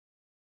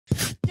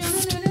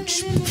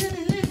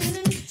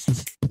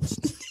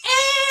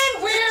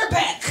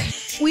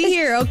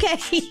here, okay?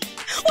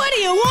 What do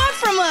you want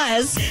from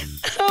us?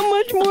 How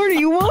much more do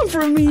you want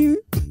from me?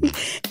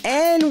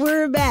 And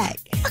we're back.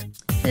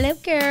 Hello,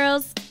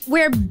 girls.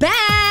 We're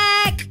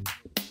back.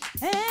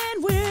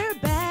 And we're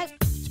back.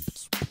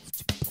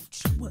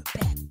 We're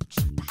back.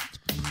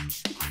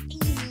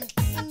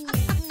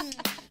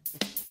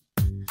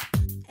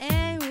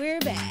 And we're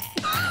back.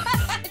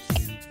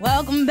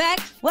 Welcome back.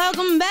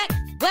 Welcome back.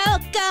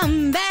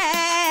 Welcome back.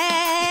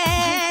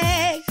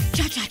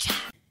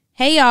 Cha-cha-cha.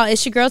 Hey, y'all.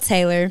 It's your girl,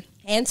 Taylor.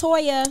 And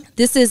Toya.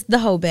 This is The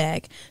Hoe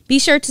Bag. Be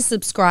sure to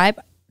subscribe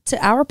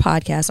to our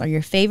podcast on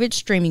your favorite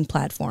streaming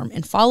platform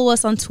and follow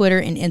us on Twitter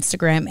and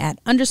Instagram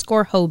at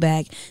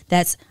 _Hoebag.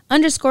 That's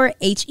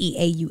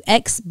 _HEAUXBAG.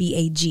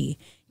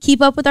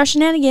 Keep up with our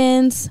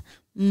shenanigans.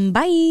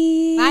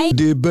 Bye. Bye. You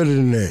did better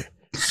than that.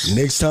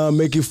 Next time,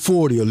 make it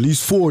 40, at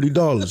least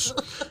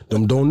 $40.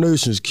 Them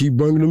donations, keep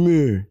bringing them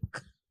in.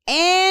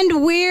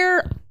 And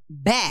we're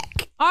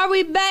back. Are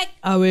we back?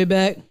 Are we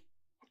back?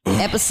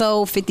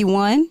 Episode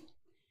 51.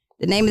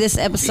 The name of this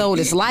episode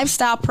is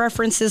Lifestyle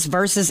Preferences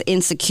versus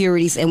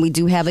Insecurities, and we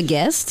do have a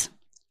guest.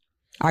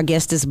 Our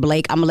guest is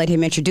Blake. I'm going to let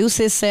him introduce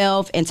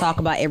himself and talk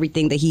about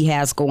everything that he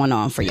has going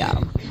on for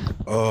y'all.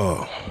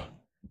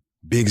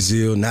 Big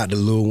Zeal, not the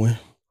little one,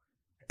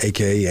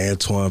 a.k.a.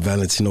 Antoine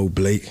Valentino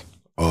Blake.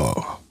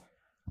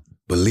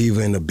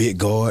 Believer in the big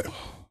God,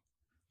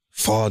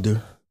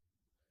 father,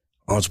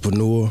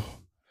 entrepreneur,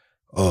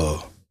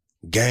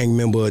 gang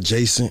member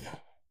adjacent.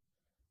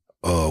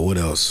 What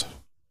else?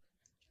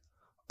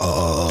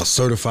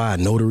 Certified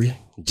notary.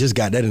 Just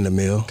got that in the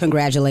mail.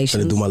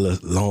 Congratulations. Gonna do my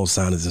loan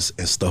signings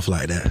and stuff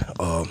like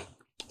that.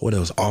 What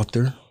else?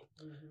 Author.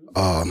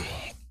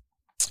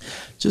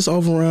 Just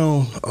all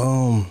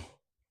around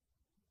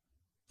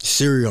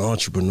serial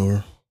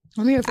entrepreneur.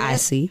 I'm here for I that.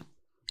 see.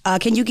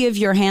 Can you give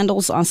your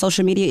handles on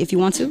social media if you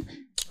want to?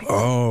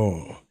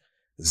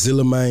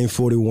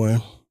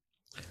 Zillamain41.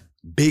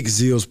 Big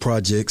Zeal's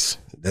Projects.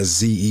 That's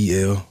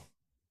ZEL.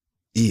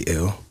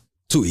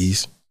 2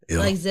 E's. L.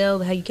 Like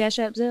Zelle, how you cash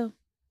app Zelle?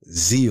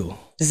 Zeal.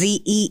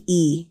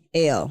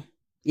 ZEEL.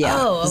 Yeah.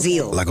 Oh, okay.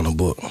 Zeal. Like on a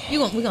book. We're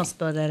going to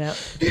spell that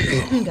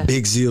out.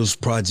 Big Zeal's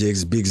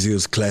Projects, Big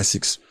Zeal's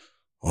Classics,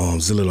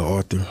 Zilla the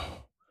Author.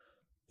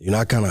 You know,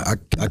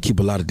 I keep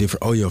a lot of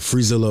different,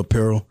 Free Zilla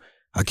Apparel.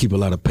 I keep a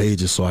lot of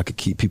pages so I could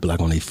keep people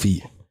like on their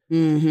feet.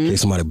 Mm-hmm. In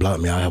case somebody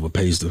block me, I have a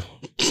page to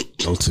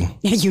go to.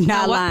 You're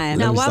not lying.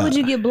 Now, why would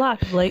you get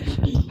blocked, Blake?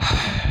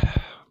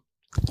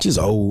 Just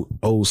old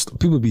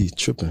people be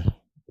tripping,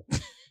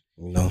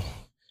 you know.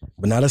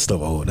 But now that stuff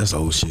old. That's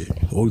old shit.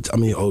 Old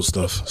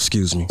stuff.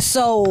 Excuse me.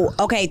 So,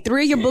 okay,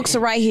 3 of your books are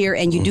right here,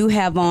 and you do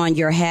have on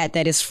your hat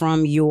that is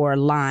from your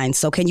line.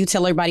 So can you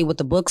tell everybody what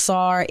the books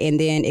are and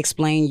then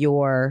explain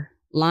your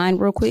line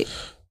real quick?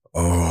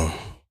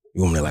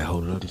 You want me to like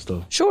hold it up and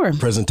stuff? Sure.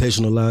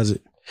 Presentationalize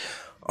it.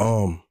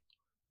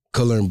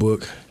 Coloring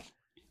book.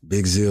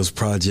 Big Zeal's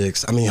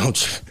Projects.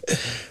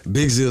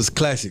 Big Zeal's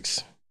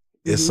Classics.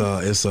 It's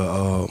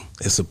a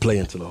play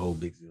into the whole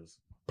Big Zeal's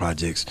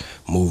Projects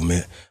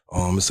movement.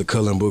 It's a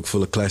coloring book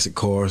full of classic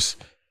cars.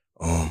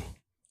 I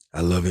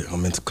love it.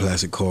 I'm into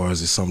classic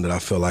cars. It's something that I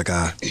felt like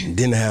I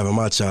didn't have in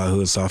my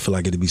childhood, so I feel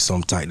like it'd be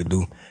something tight to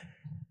do.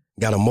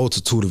 Got a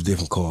multitude of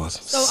different cars.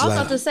 So I was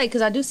about to say,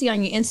 because I do see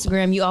on your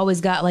Instagram, you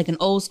always got like an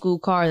old school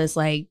car that's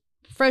like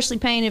freshly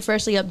painted,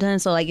 freshly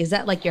updone. So like, is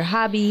that like your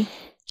hobby?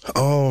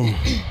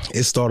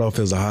 It started off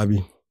as a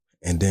hobby,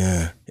 and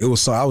then I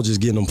was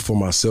just getting them for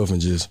myself and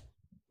just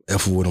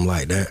effort with them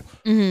like that.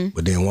 Mm-hmm.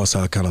 But then once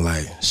I kind of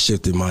like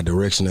shifted my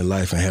direction in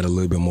life and had a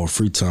little bit more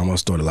free time, I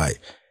started like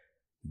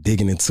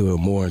digging into it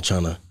more and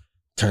trying to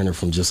turn it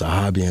from just a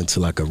hobby into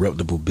like a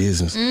reputable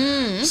business.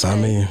 Okay. So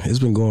it's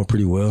been going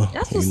pretty well.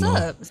 That's what's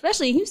up,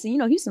 especially in Houston. You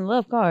know, Houston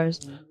love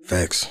cars.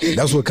 Facts.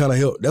 That's what kind of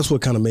helped. That's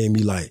what kind of made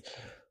me like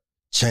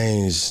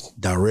change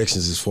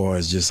directions as far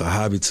as just a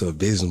hobby to a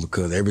business,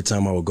 because every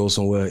time I would go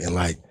somewhere in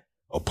like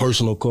a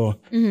personal car,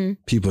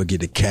 people would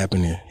get the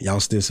capping in. Y'all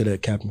still say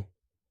that capping?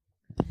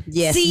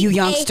 Yes, you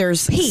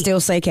youngsters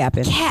still say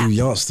capping. You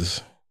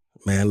youngsters.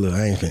 Man, look,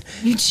 I ain't fin.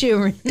 You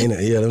cheering.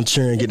 Yeah, them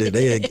cheering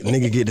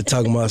nigga get to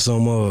talking about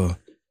some,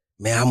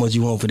 man, how much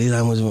you want for this?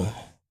 How much you want?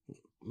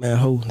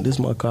 Man, this is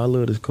my car. I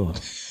love this car.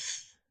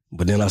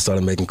 But then I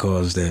started making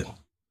cars that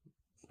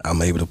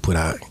I'm able to put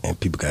out and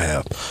people can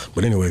have.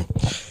 But anyway,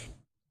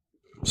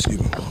 excuse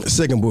me. The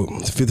second book,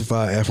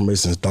 55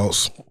 Affirmations and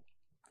Thoughts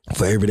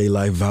for Everyday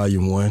Life,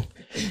 Volume 1,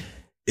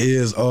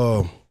 is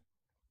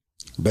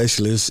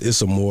basically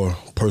it's a more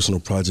personal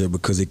project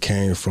because it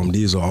came from,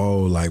 these are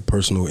all like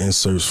personal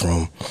inserts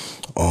from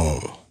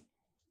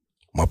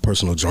my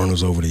personal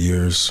journals over the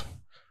years.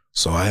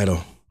 So I had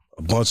a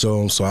bunch of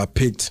them. So I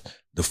picked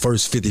the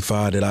first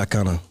 55 that I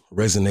kind of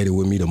resonated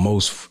with me the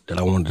most, that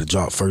I wanted to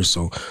drop first.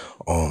 So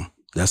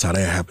that's how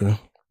that happened.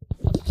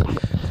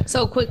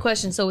 So quick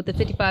question. So with the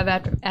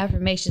 55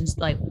 affirmations,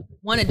 like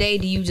one a day,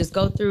 do you just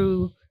go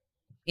through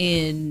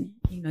and,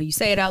 you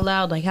say it out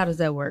loud? Like, how does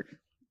that work?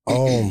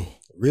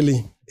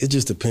 Really, it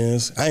just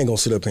depends. I ain't gonna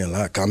sit up here and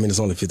lie. It's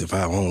only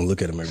 55. I don't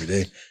look at them every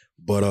day.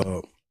 But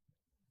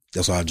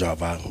That's why I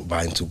dropped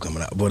Volume 2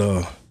 coming out.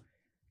 But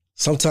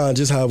sometimes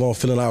just however I'm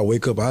feeling, I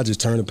wake up, I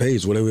just turn the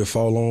page, whatever it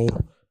fall on,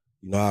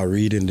 I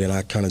read it and then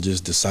I kind of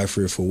just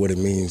decipher it for what it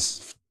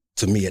means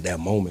to me at that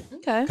moment.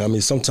 Okay. I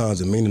mean, sometimes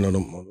the meaning of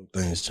them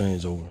things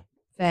change over.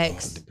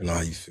 Facts. Depending on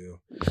how you feel.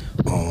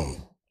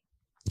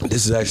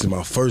 This is actually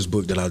my first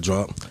book that I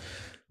dropped,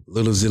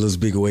 Little Zilla's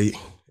Big Weight.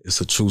 It's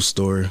a true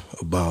story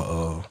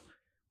about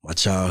my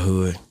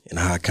childhood and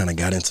how I kind of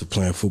got into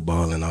playing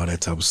football and all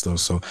that type of stuff.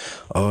 So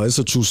it's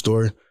a true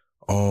story.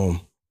 I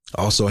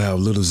also have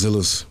Little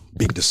Zilla's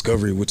Big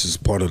Discovery, which is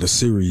part of the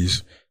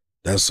series.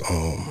 That's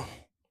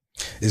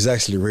it's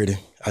actually ready.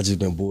 I just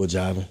been bull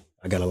jiving.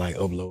 I gotta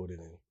upload it.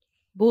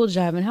 Bull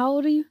jiving. How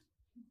old are you?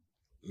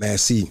 Man,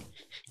 see.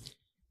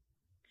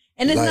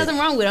 And there's nothing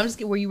wrong with it. I'm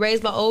just, were you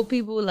raised by old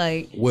people?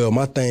 Well,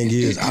 my thing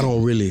is, I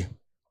don't really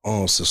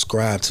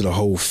subscribe to the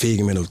whole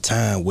figment of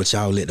time, which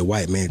I'll let the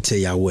white man tell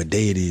y'all what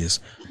day it is.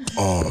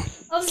 I'm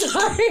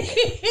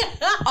sorry.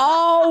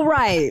 All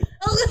right.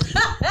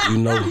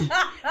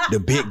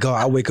 The big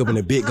guard, I wake up in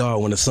the big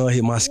guard when the sun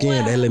hit my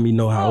skin, That let me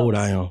know how old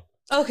I am.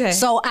 Okay.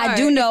 So I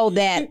do know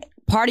that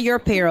part of your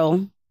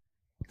apparel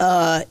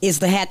is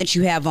the hat that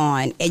you have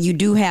on, and you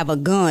do have a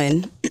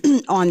gun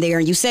on there.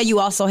 And you said you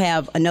also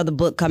have another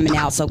book coming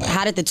out. So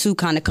how did the two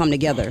kind of come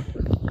together?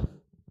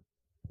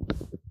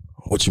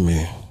 What you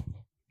mean?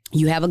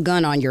 You have a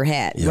gun on your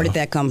hat. Yeah. Where did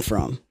that come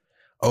from?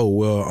 Oh,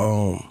 well,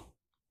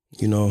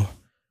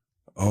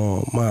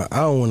 I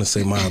don't want to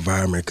say my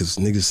environment because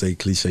niggas say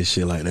cliche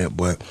shit like that,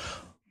 but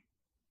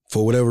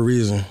for whatever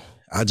reason,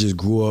 I just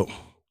grew up,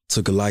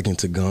 took a liking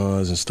to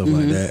guns and stuff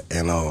like that.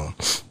 And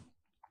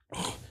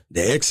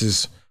the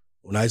X's,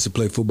 when I used to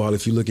play football,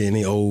 if you look at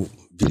any old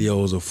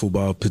videos of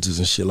football pictures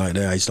and shit like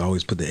that, I used to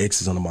always put the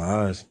X's under my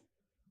eyes.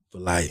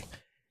 But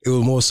it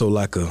was more so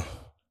I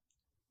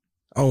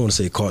don't want to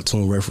say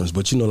cartoon reference,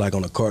 but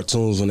on the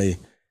cartoons when they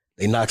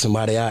knock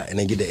somebody out and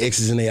they get the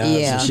X's in their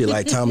eyes and shit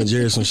like Tom and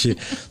Jerry, some shit.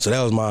 So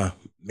that was my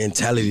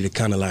mentality to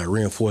kind of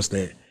reinforce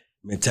that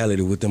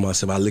mentality within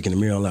myself. I look in the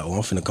mirror, I'm like, I'm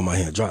finna come out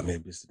here and drop me a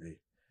bitch today.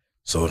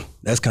 So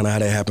that's kind of how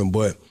that happened.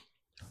 But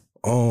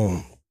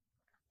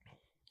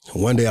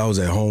one day I was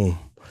at home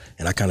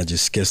and I kind of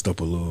just sketched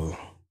up a little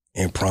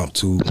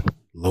impromptu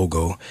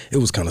logo. It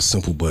was kind of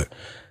simple, but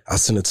I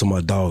sent it to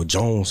my dog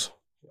Jones.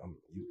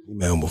 You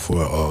met him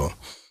before,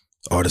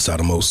 artist out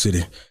of Mo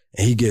City.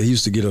 And he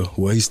used to get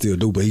he still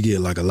do, but he get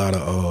a lot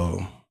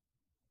of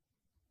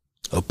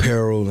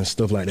apparel and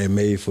stuff like that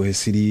made for his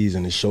CDs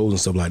and his shows and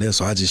stuff like that.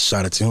 So I just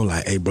shot it to him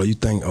hey bro, you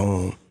think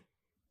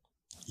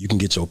you can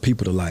get your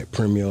people to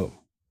print me up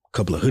a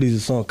couple of hoodies or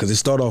something? Cause it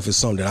started off as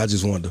something that I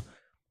just wanted to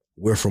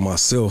wear for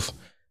myself.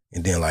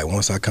 And then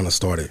once I kind of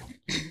started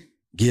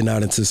getting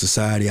out into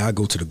society, I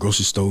go to the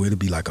grocery store, it'll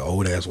be an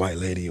old ass white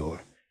lady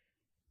or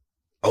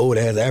old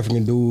ass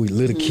African dude,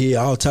 little kid,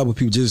 all type of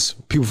people,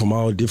 just people from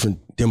all different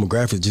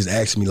demographics just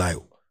ask me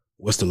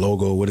what's the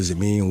logo? What does it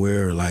mean?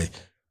 Where,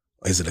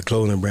 is it a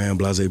clothing brand?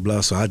 Blah, blah,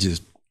 blah. So I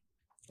just,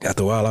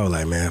 after a while, I was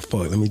like, man,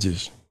 fuck, let me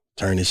just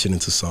turn this shit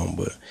into something.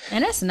 But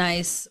and that's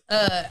nice.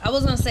 I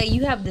was gonna say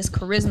you have this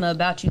charisma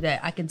about you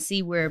that I can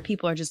see where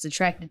people are just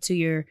attracted to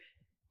your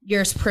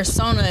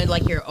persona,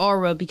 your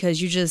aura,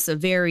 because you're just a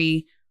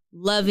very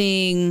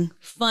loving,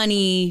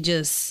 funny,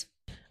 just.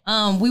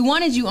 We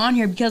wanted you on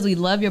here because we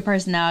love your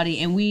personality,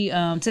 and we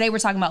today we're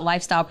talking about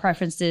lifestyle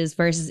preferences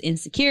versus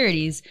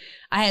insecurities.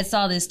 I had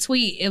saw this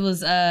tweet. It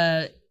was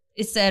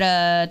it said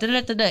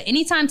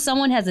anytime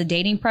someone has a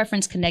dating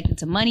preference connected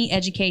to money,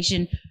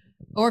 education,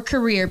 or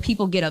career,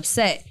 people get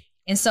upset.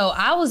 And so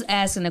I was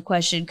asking the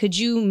question: could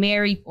you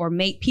marry or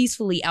mate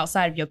peacefully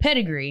outside of your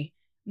pedigree?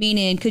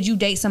 Meaning, could you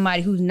date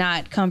somebody who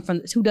doesn't come from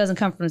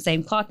the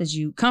same cloth as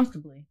you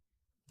comfortably?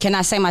 Can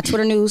I say my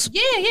Twitter news?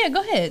 Yeah, go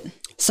ahead.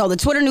 So the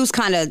Twitter news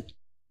kind of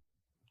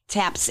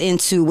taps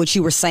into what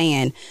you were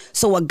saying.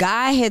 So a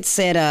guy had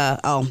said,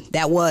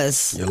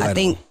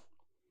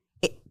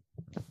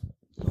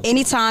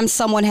 anytime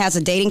someone has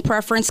a dating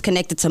preference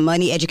connected to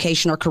money,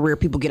 education, or career,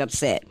 people get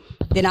upset.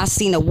 Then I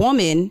seen a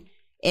woman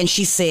and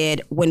she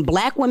said, when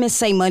black women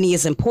say money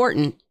is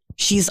important,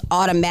 she's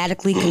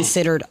automatically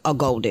considered a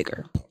gold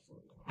digger.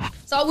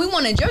 So we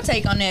wanted your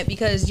take on that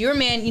because your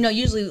man,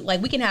 usually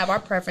we can have our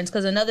preference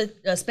because another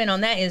spin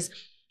on that is,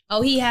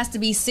 he has to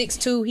be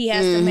 6'2", he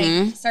has to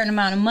make a certain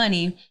amount of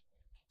money.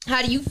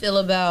 How do you feel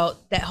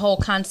about that whole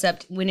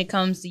concept when it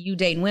comes to you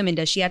dating women?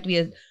 Does she have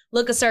to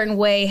look a certain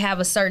way, have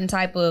a certain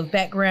type of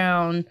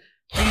background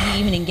for you to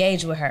even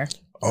engage with her?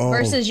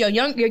 Versus your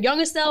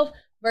younger self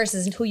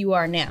versus who you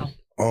are now?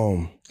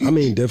 I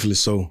mean, definitely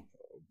so.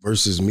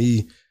 Versus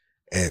me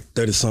at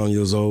 30-something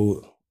years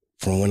old,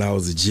 from when I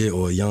was a jit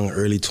or young,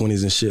 early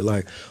 20s and shit,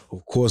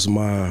 of course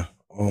my,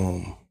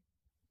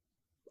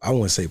 I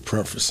wouldn't say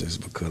preferences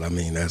because,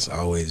 that's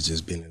always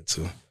just been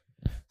into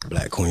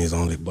black queens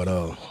only. But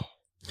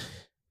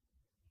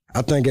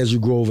I think as you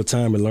grow over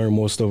time and learn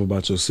more stuff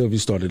about yourself, you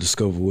start to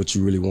discover what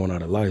you really want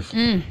out of life.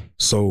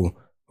 So,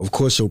 of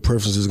course, your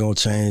preference is going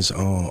to change.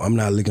 I'm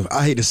not looking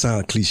I hate to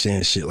sound cliche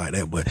and shit like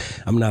that, but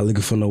I'm not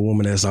looking for no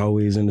woman that's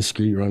always in the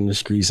street, running the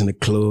streets in the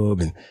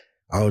club. And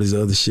all this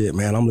other shit,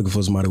 man, I'm looking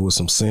for somebody with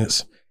some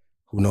sense,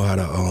 who know how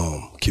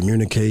to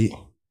communicate,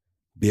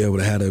 be able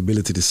to have the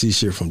ability to see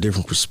shit from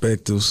different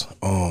perspectives,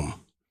 and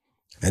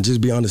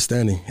just be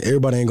understanding.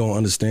 Everybody ain't gonna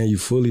understand you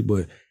fully,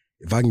 but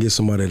if I can get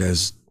somebody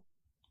that's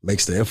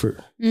makes the effort,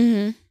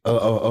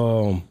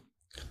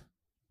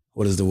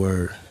 what is the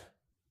word?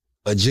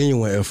 A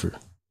genuine effort.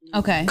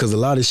 Okay. Because a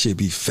lot of shit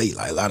be fake,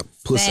 like a lot of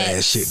pussy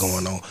ass shit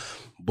going on.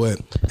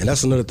 And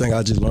that's another thing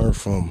I just learned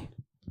from,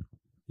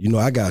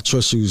 I got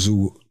trust issues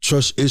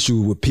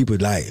with people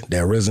like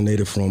that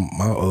resonated from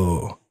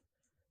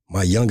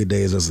my younger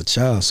days as a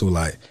child. So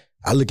like,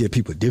 I look at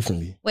people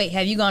differently. Wait,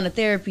 have you gone to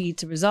therapy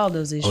to resolve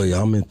those issues? Oh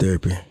yeah, I'm in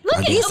therapy.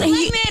 Look, he's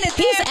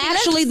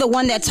actually the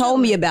one that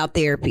told me about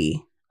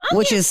therapy,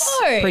 which is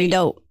pretty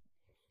dope.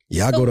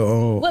 Yeah, I go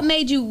to. What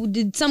made you?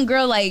 Did some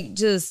girl like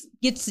just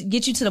get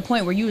you to the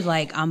point where you was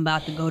like, I'm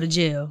about to go to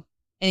jail,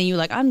 and then you were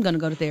like, I'm gonna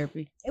go to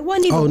therapy? It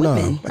wasn't even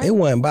women. No, it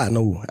wasn't about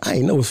no. I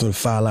ain't never finna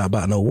file out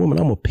about no woman.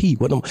 I'm a P.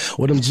 What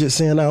them just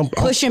saying? I'm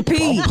pushing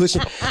P. I'm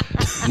pushing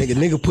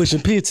nigga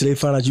pushing P till they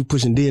find out you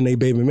pushing D and they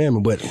baby mama.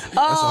 But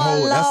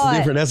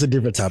that's a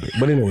different topic.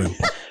 But anyway,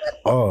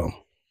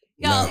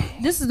 Yo,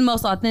 this is the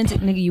most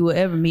authentic nigga you will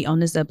ever meet on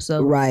this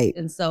episode, right?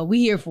 And so we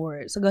here for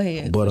it. So go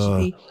ahead. But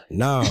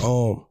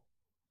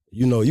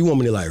you want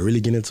me to like really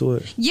get into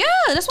it? Yeah,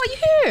 that's why you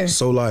here.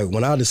 So like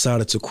when I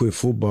decided to quit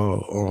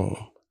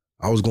football,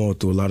 I was going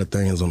through a lot of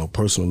things on a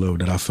personal level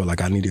that I felt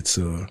like I needed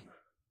to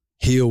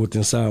heal with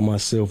inside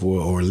myself,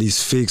 or at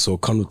least fix or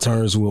come to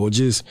terms with, or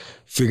just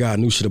figure out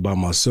new shit about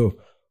myself.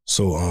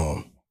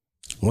 So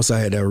once I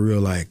had that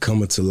real like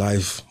coming to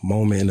life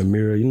moment in the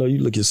mirror, you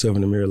look yourself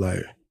in the mirror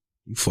like,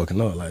 you fucking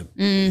up, like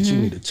you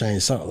need to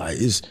change something. Like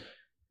it's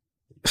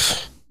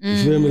you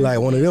feel me, like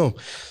one of them.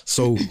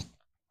 So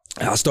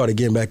I started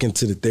getting back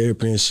into the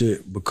therapy and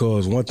shit,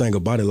 because one thing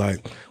about it, like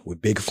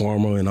with Big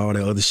Pharma and all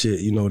that other shit,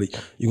 you're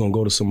gonna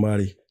go to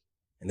somebody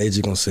and they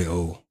just gonna say,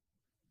 oh,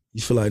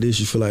 you feel like this,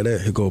 you feel like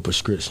that, here go a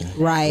prescription.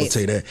 Right. Go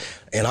take that.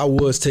 And I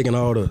was taking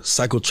all the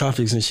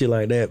psychotropics and shit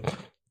like that.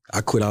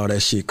 I quit all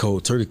that shit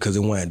cold turkey because it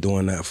wasn't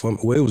doing that for me.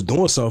 Well, it was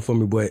doing something for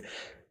me, but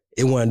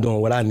it wasn't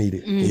doing what I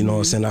needed. You know what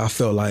I'm saying? I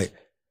felt like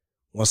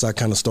once I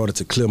kind of started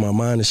to clear my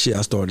mind and shit,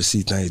 I started to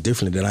see things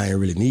differently that I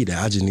didn't really need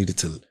that. I just needed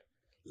to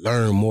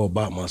learn more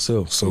about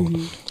myself. So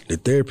the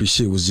therapy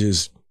shit was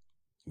just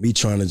me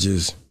trying to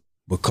just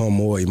become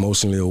more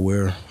emotionally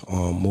aware,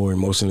 more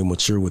emotionally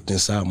mature within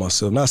inside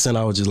myself. Not saying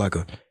I was just like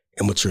a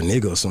immature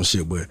nigga or some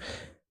shit, but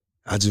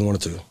I just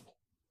wanted to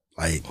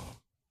like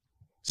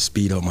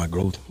speed up my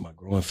growing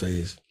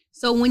phase.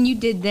 So when you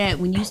did that,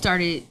 when you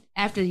started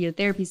after your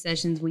therapy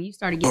sessions, when you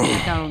started getting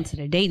back out onto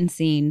the dating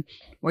scene,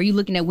 were you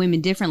looking at women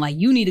different? Like,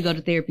 you need to go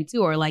to therapy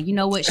too, or like, you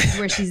know what, she's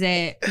where she's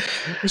at,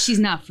 but she's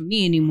not for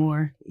me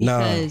anymore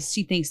because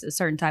she thinks a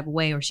certain type of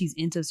way, or she's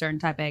into certain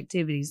type of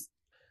activities.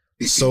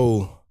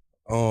 So,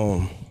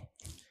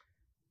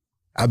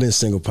 I've been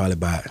single probably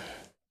about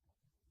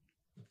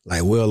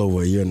like well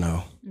over a year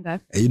now. Okay.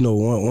 And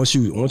once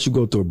you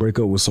go through a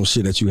breakup with some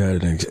shit that you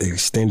had an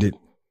extended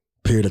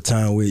period of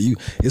time with you,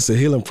 it's a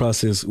healing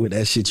process with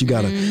that shit. You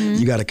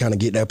gotta kind of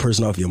get that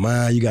person off your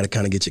mind. You gotta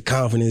kind of get your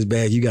confidence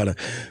back. You gotta,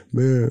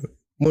 man,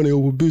 money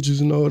over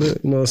bitches and all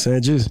that. You know what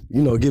I'm saying? Just,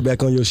 get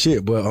back on your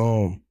shit. But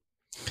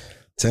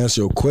to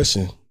answer your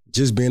question,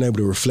 just being able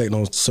to reflect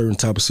on certain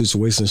type of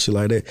situations and shit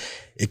like that,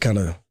 it kind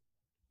of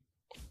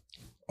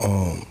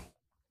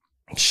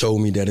showed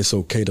me that it's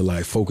okay to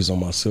like focus on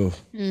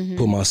myself,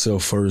 put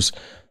myself first.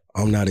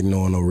 I'm not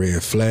ignoring no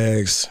red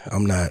flags.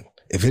 I'm not,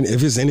 if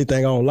it's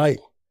anything I don't like,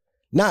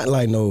 not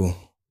like no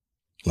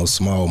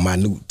small,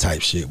 minute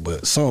type shit,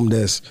 but something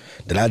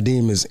that I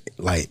deem is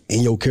like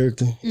in your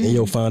character, in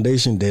your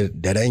foundation,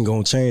 that ain't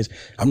gonna change,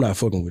 I'm not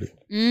fucking with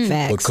it.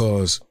 Facts.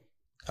 Because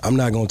I'm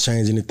not gonna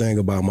change anything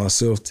about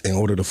myself in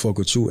order to fuck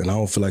with you, and I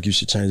don't feel like you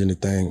should change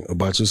anything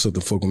about yourself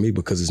to fuck with me,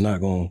 because it's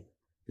not gonna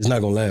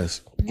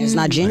last. It's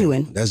not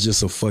genuine. Like, that's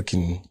just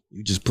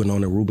you just putting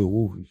on a Ruby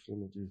Woo. You feel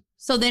me?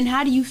 So then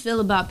how do you feel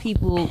about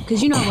people,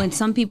 because when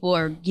some people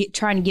are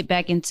trying to get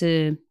back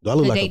into do I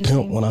look like a pimp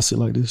scene? when I sit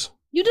like this?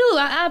 You do.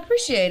 I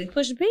appreciate it.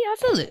 Pusha P, I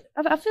feel it.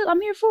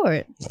 I'm here for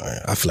it.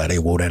 I feel like they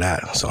wore that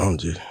out, so I'm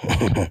just...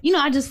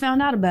 I just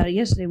found out about it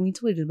yesterday when you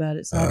tweeted about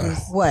it. So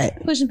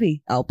what? Pushing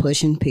P. Oh,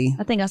 Pushing P.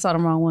 I think I saw the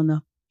wrong one,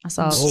 though. I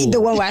saw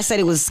the one where I said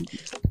it was...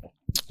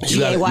 You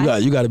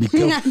got to be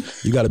careful.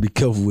 You got to be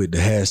careful with the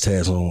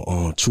hashtags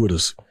on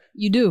Twitters.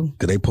 You do.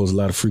 Because they post a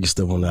lot of freaky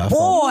stuff on there.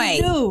 Boy,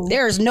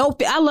 there's no...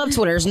 I love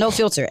Twitter. There's no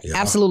filter. Yeah.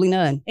 Absolutely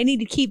none. They need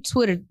to keep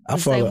Twitter the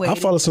same way. I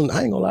follow some...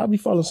 I ain't gonna lie. I be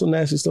following some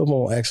nasty stuff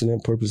on accident,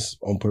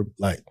 on purpose.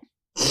 Like...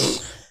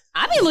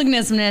 I be looking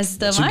at some nasty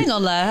stuff. I ain't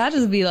gonna lie. I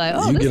just be like,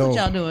 oh, this is what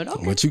y'all doing.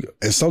 Okay.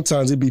 And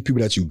sometimes it be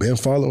people that you've been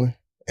following,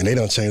 and they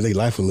don't change their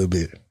life a little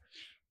bit.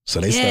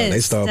 So they start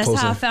that's posting.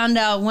 That's how I found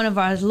out one of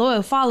our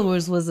loyal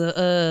followers was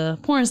a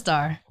porn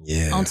star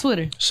on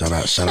Twitter. Shout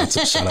out to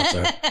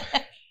her.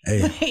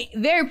 Hey,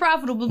 very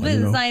profitable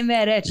business. I ain't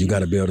mad at you. You got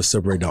to be able to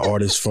separate the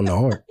artist from the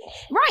art.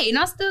 Right, and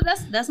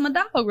that's my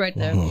dog right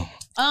there.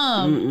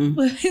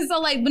 So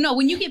like, but no,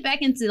 when you get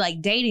back into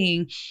like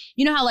dating,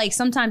 you know how like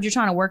sometimes you're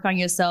trying to work on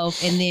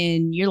yourself and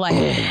then you're like,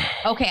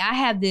 okay, I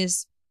have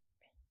this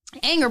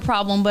anger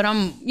problem, but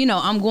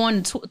I'm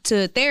going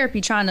to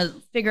therapy trying to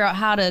figure out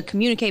how to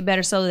communicate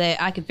better so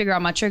that I can figure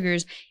out my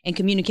triggers and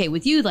communicate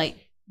with you. Like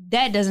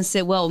that doesn't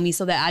sit well with me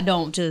so that I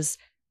don't just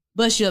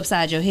bust you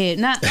upside your head.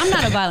 I'm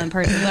not a violent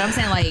person, but I'm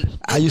saying like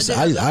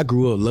I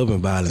grew up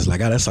loving violence. Like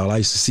that's all I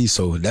used to see.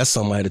 So that's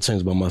something I had to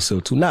change about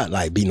myself too. Not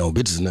like be no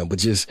bitches or nothing, but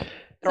just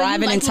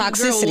thriving in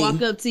toxicity. Girl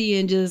walk up to you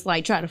and just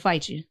like try to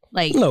fight you.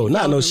 Like no,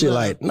 not no shit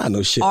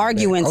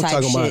arguing like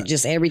type shit. About,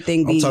 just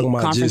everything be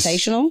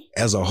confrontational.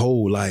 As a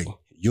whole, like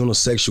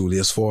unisexually,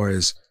 as far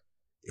as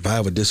if I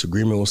have a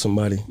disagreement with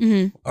somebody,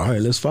 all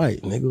right, let's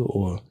fight, nigga.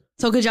 Or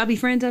so could y'all be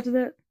friends after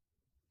that?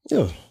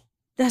 Yeah,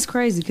 that's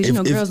crazy because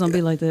girls don't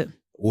be like that.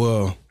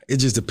 Well, it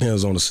just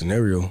depends on the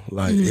scenario.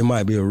 Like it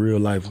might be a real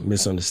life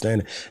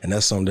misunderstanding, and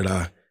that's something that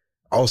I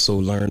also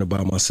learned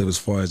about myself as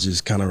far as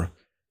just kind of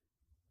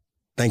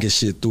thinking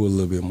shit through a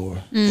little bit more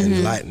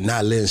and like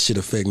not letting shit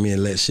affect me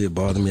and let shit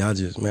bother me.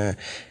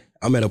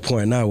 I'm at a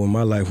point now in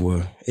my life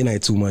where it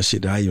ain't too much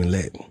shit that I even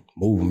let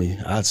move me.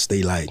 I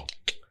stay like,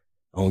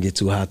 I don't get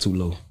too high, too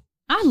low.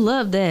 I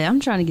love that. I'm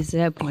trying to get to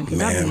that point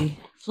because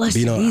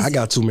I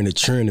got too many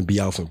children to be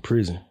off in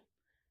prison.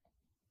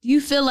 Do you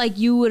feel like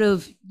you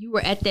were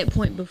at that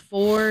point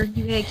before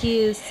you had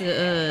kids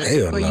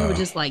or you were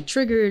just like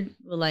triggered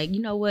or like,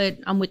 you know what,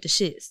 I'm with the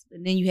shits.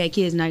 And then you had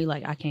kids, now you're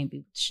like, I can't be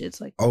with the shits.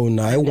 Like, oh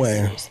no, it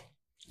wasn't.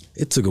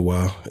 It took a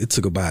while. It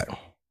took about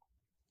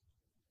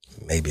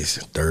maybe it's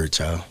third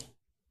child.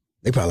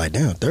 They probably like,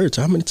 damn, third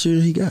child, how many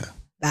children he got?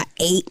 About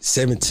 8.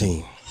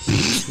 17.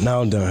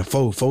 Now I'm done.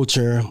 Four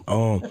children.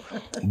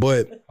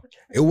 But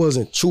it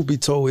wasn't, truth be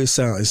told, it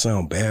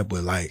sound bad,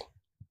 but like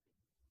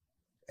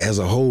as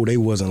a whole, they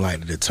wasn't like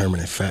the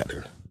determining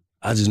factor.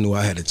 I just knew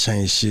I had to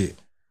change shit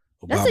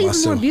about That's an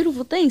myself. even more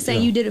beautiful thing,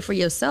 saying you did it for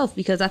yourself,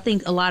 because I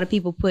think a lot of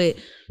people put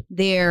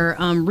their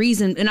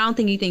reason, and I don't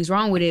think anything's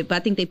wrong with it, but I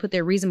think they put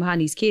their reason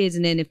behind these kids,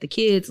 and then if the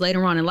kids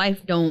later on in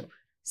life don't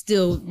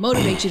still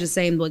motivate you the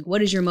same, like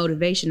what is your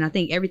motivation? I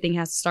think everything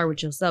has to start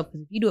with yourself,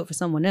 because if you do it for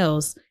someone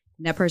else,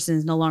 and that person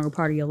is no longer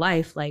part of your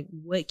life, like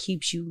what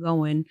keeps you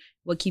going?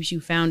 What keeps you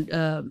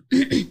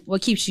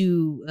what keeps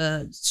you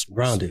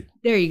grounded?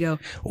 There you go.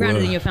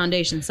 Grounded in your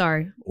foundation.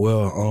 Sorry.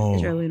 Well,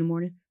 it's early in the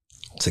morning.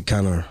 To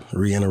kind of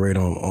reiterate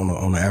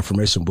on the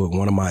affirmation book,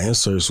 one of my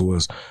inserts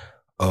was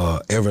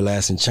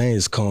everlasting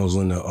change comes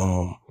when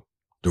the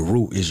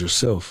root is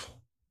yourself.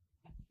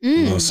 You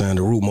know what I'm saying?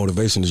 The root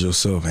motivation is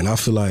yourself. And I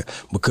feel like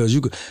because you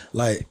could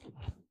like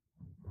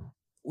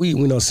we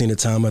done seen it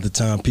time after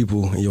time,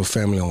 people in your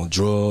family on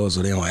drugs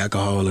or they on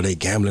alcohol or they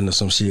gambling or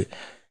some shit.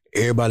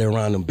 Everybody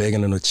around them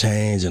begging them to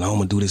change and I'm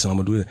gonna do this and I'm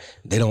gonna do it.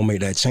 They don't make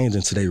that change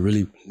until they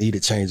really need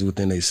to change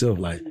within themselves.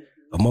 Like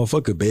a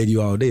motherfucker beg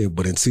you all day,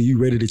 but until you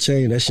ready to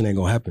change, that shit ain't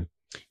gonna happen.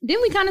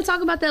 Didn't we kind of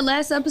talk about that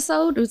last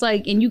episode? It was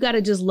like, and you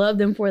gotta just love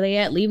them where they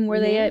at, leave them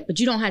where they at, but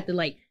you don't have to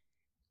like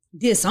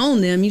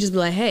disown them. You just be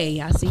like, hey,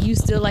 I see you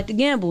still like to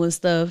gamble and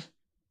stuff.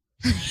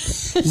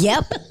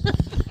 Yep.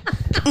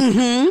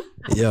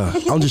 Yeah,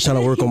 I'm just trying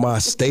to work on my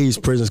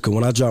stage presence, because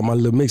when I drop my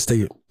little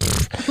mixtape,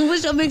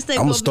 what's your mixtape?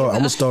 I'm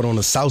gonna start on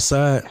the south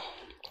side,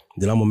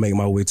 then I'm gonna make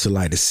my way to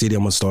like the city.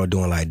 I'm gonna start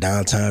doing like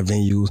downtown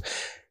venues.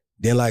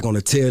 Then like on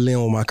the tail end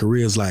of my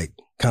career is like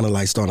kind of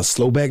like starting to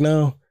slow back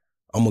now.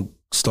 I'm gonna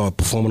start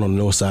performing on the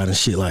north side and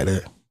shit like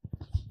that.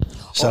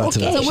 Shout out to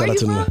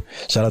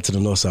the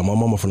north side. My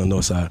mama from the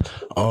north side.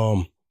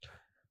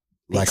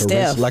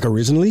 Like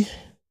originally?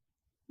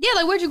 Yeah,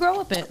 like where'd you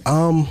grow up at?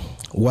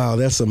 Wow,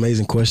 that's an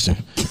amazing question.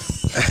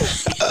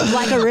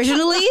 Like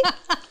originally?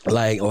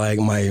 like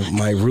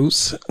my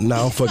roots.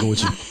 Nah, I'm fucking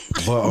with you.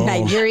 But,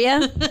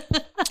 Nigeria?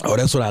 Oh,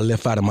 that's what I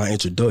left out of my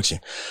introduction.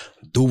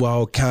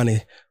 Duval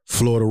County,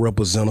 Florida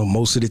representative,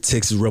 most of the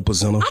Texas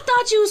representative. I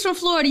thought you was from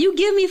Florida. You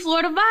give me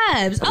Florida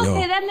vibes.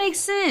 Okay, that makes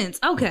sense.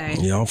 Okay.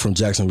 Yeah, I'm from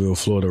Jacksonville,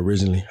 Florida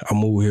originally. I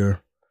moved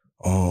here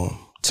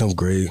 10th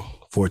grade,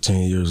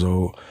 14 years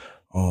old.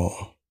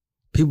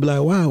 People be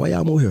like, wow, why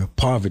y'all move here?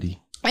 Poverty.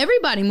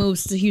 Everybody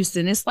moves to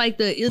Houston. It's like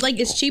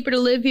it's cheaper to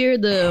live here.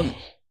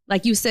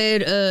 Like you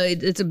said,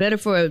 it's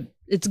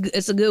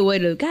a good way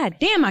to. God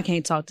damn, I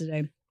can't talk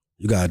today.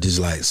 You gotta just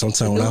like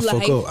sometimes when I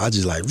fuck up, I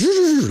just like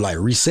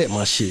reset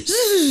my shit,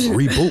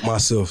 reboot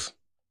myself.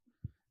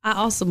 I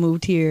also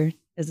moved here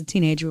as a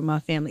teenager with my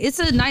family. It's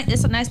a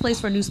nice place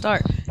for a new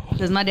start,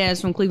 because my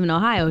dad's from Cleveland,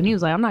 Ohio, and he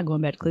was like, I'm not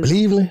going back to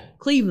Cleveland.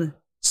 Cleveland.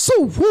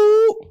 So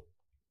who?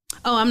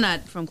 Oh, I'm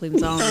not from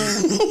Cleveland, so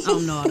I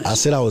don't know all that. I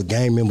said I was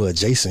gang member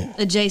adjacent.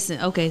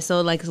 Okay,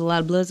 so like there's a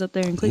lot of Bloods up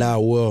there in Cleveland? Nah,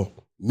 well,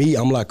 me,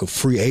 I'm like a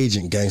free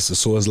agent gangster,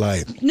 so it's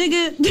like...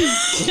 Nigga.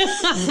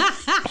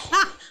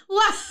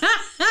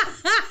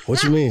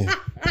 What you mean?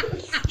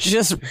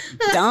 Just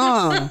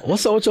dumb.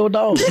 What's up with your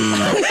dog?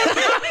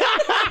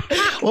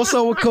 What's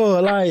up with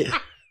Cole? Like,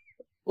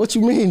 what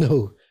you mean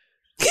though?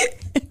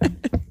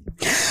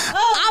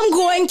 I'm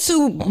going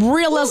to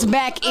reel us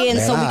back in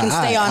so we can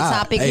stay on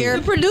topic here.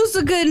 The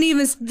producer couldn't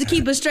even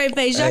keep a straight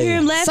face. Y'all hear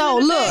him laughing? So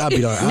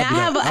look, I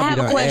have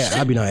a question.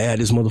 I be done add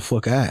this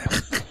motherfucker out.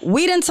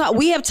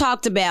 We have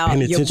talked about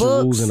your Penitentiary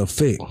books. rules in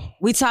effect.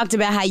 We talked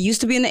about how you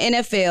used to be in the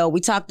NFL. We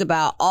talked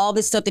about all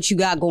this stuff that you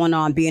got going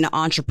on being an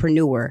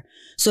entrepreneur.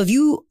 So if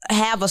you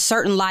have a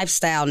certain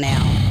lifestyle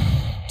now,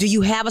 do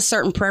you have a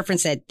certain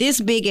preference at this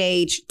big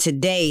age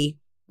today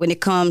when it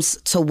comes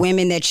to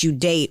women that you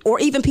date or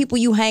even people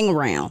you hang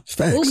around?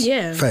 Facts. Oh,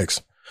 yeah.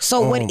 Facts.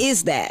 So what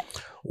is that?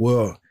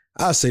 Well,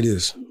 I'll say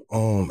this.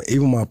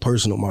 Even my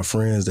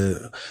friends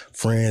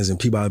and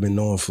people I've been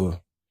knowing for,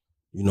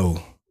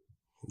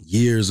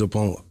 years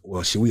upon,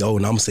 we old,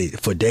 and I'm gonna say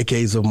for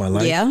decades of my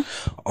life. Yeah.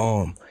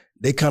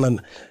 They kind of,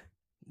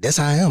 that's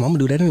how I am. I'm gonna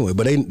do that anyway.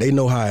 But they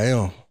know how I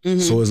am. Mm-hmm.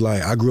 So it's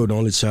like, I grew up the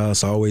only child,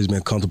 so I always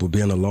been comfortable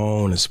being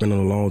alone and spending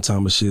a long time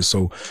and shit.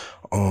 So,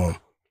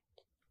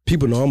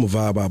 people know I'm a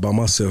vibe out by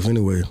myself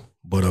anyway.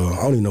 But I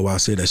don't even know why I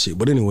said that shit.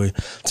 But anyway,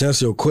 to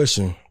answer your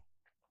question,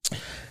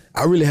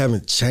 I really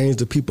haven't changed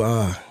the people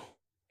I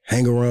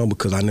hang around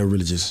because I never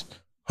really just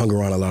hung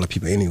around a lot of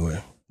people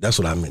anyway. That's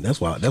what I meant. That's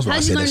why I said that.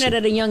 How'd you learn that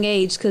at a young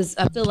age? Because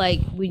I feel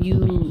like when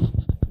you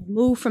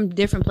move from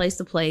different place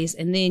to place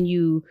and then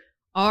you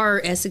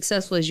are as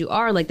successful as you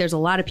are, like there's a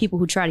lot of people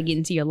who try to get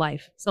into your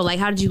life. So like,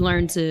 how did you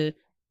learn to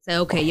say,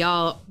 okay,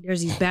 y'all,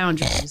 there's these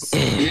boundaries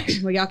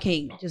where y'all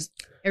can't just,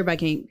 everybody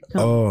can't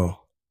come?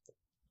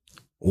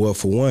 Well,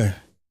 for one,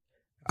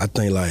 I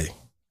think like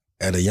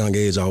at a young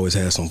age, I always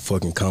had some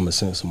fucking common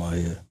sense in my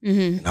head.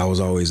 Mm-hmm. And I was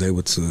always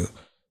able to,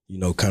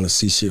 kind of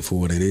see shit for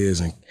what it is.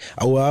 And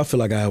I feel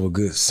like I have a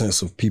good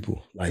sense of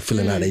people, like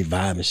feeling how they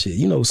vibe and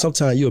shit.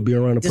 Sometimes you'll be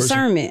around a person.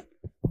 Discernment.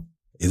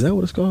 Is that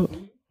what it's called?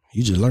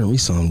 You just learned me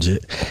something,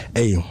 Jet.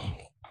 Hey,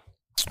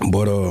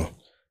 but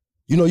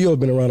you ever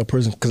been around a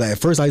person? Because at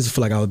first I used to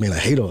feel like I was being a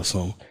hater or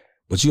something.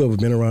 But you ever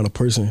been around a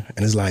person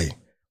and it's like,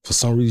 for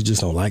some reason you just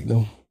don't like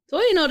them?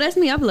 So, that's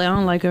me. I be like, I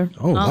don't like her.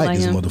 I don't like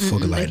this him.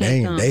 motherfucker. Like,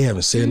 they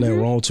haven't said nothing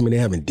wrong to me. They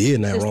haven't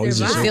did nothing wrong. It's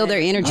just feel their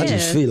energy. I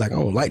just feel like I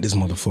don't like this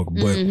motherfucker.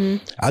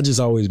 But I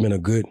just always been a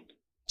good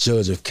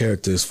judge of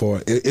character as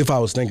far, if I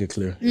was thinking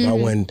clear. If I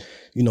wasn't,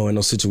 in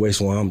no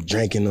situation where I'm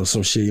drinking or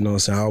some shit, what I'm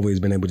saying? I always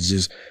been able to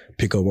just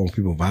pick up on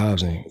people's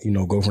vibes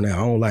and, go from there. I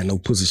don't like no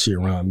pussy shit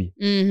around me.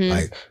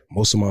 Like,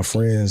 most of my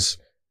friends,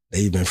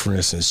 they've been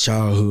friends since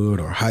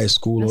childhood or high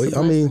school.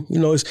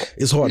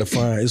 It's hard to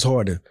find, it's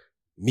hard to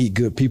meet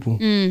good people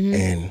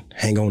and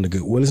hang on to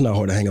good. Well, it's not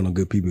hard to hang on to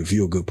good people if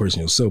you're a good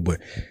person yourself, but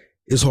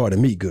it's hard to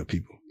meet good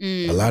people.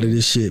 A lot of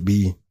this shit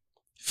be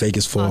fake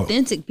as fuck.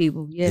 Authentic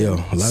people, yeah.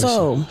 A lot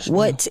of shit.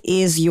 What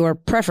is your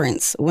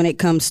preference when it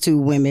comes to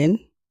women?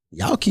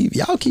 Y'all keep.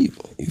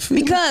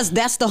 Because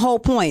that's the whole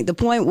point. The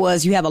point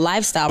was you have a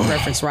lifestyle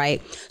preference,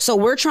 right? So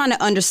we're trying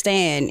to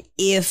understand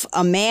if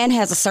a man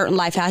has a certain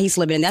life, how he's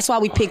living. And that's why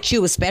we picked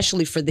you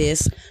especially for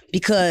this,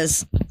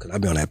 because I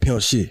be on that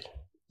pimp shit.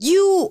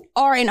 You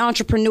are an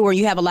entrepreneur.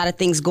 You have a lot of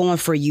things going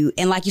for you.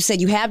 And like you said,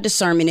 you have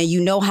discernment and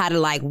you know how to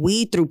like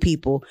weed through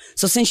people.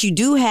 So since you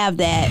do have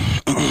that,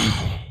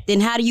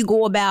 then how do you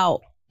go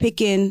about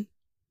picking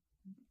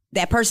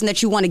that person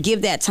that you want to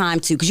give that time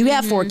to? Because you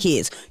have 4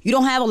 kids. You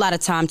don't have a lot of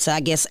time to, I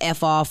guess,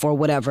 F off or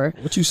whatever.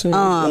 What you saying?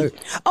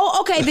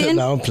 Okay then.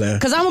 No, I'm playing.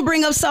 Because I'm going to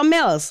bring up something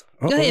else.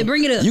 Go ahead,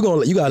 bring it up. You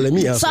gotta let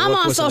me answer. So I'm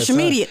on social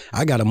media.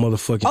 I got a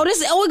motherfucking.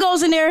 It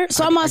goes in there.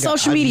 So I'm on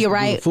social media,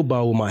 right?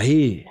 Football with my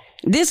head.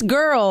 This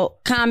girl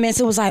comments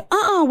and was like,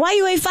 why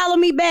you ain't follow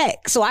me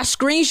back? So I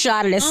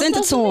screenshotted it and sent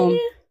it to him.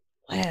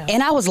 Wow.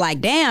 And I was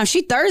like, damn,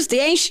 she thirsty,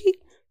 ain't she?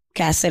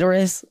 Can I say the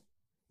rest?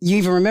 You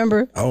even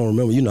remember? I don't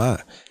remember.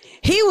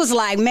 He was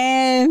like,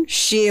 man,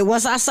 shit,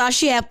 once I saw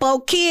she had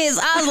 4 kids,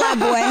 I was like,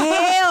 boy,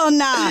 hell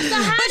nah. So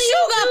how do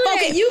you got 4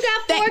 kids? You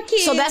got 4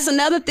 kids. So that's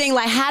another thing.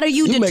 Like, how do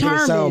you determine? Making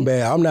it sound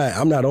bad. I'm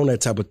not on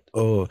that type of,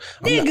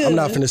 I'm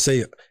not finna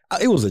say,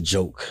 it was a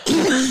joke.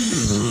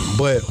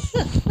 But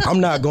I'm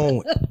not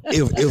going,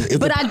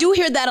 But I do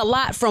hear that a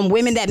lot from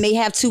women that may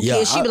have 2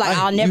 kids. She be like,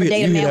 I'll never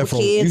date a man with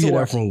kids. You hear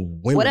that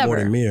from women more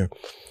than men.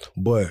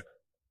 But,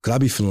 cause I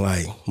be feeling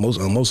like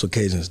on most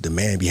occasions, the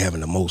man be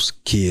having the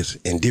most kids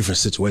in different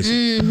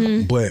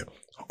situations. But,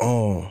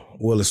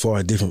 as far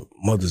as different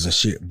mothers and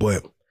shit.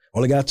 But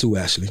only got 2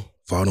 actually,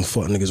 for all them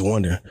fuck niggas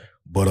wondering.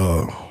 But,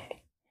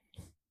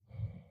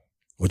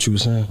 what you were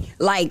saying?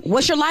 Like,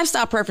 what's your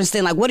lifestyle preference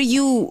then? Like, what do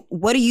you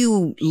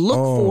look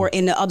for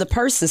in the other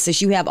person since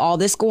you have all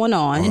this going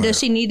on? And does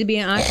she need to be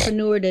an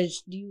entrepreneur? Do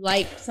you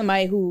like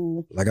somebody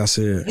who, like I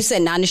said, you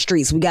said not in the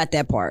streets? We got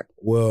that part.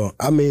 Well,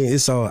 I mean,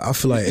 it's all. I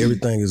feel like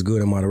everything is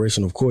good in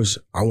moderation. Of course,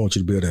 I want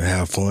you to be able to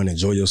have fun,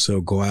 enjoy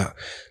yourself, go out,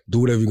 do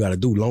whatever you got to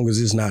do. Long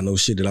as it's not no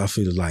shit that I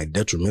feel is like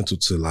detrimental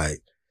to like.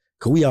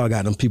 Cause we all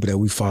got them people that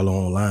we follow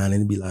online,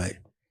 and it be like,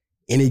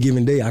 any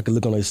given day I could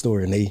look on their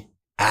story and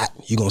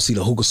you gonna see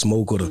the hookah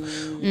smoke or the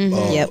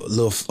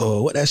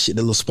little what that shit,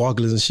 the little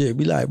sparklers and shit.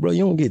 Be like, bro,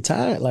 you don't get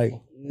tired. Like,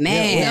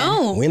 Man.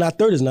 No. We in our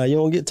 30s now. You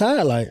don't get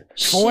tired like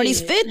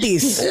 40s,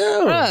 50s.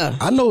 Yeah.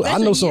 I know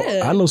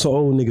some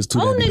old niggas too.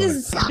 Old that be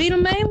niggas like, be the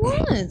main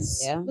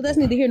ones. Yeah. But that's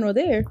neither here nor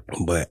there.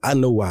 but I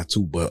know why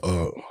too. But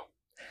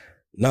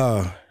you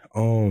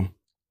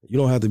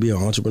don't have to be an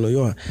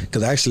entrepreneur.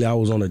 Because actually I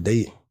was on a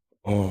date,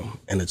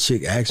 and a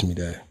chick asked me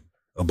that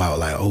about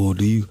like, oh,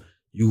 do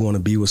you want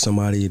to be with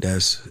somebody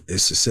that's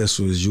as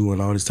successful as you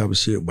and all this type of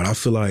shit? But I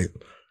feel like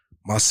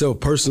myself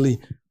personally,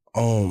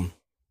 I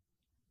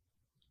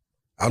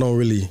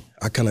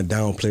kind of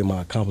downplay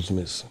my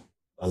accomplishments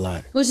a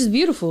lot. Which is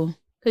beautiful.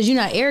 Because you're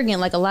not arrogant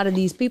like a lot of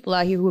these people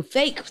out here who are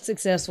fake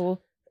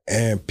successful.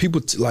 And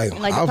people Like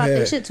pop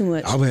that shit too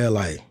much. I've had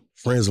like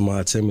friends of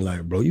mine tell me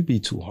like, bro, you be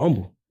too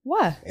humble.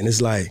 Why? And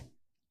it's like,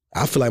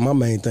 I feel like my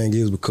main thing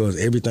is because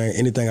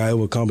anything I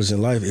ever accomplished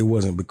in life, it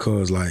wasn't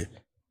because like,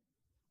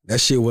 that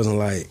shit wasn't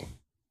like,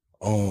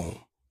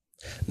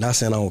 not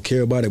saying I don't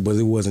care about it, but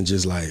it wasn't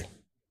just like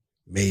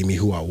made me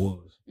who I was.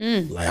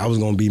 Like I was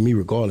gonna be me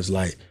regardless.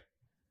 Like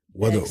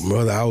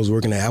whether I was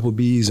working at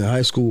Applebee's in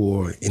high school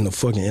or in the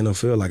fucking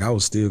NFL, like I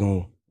was still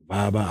gonna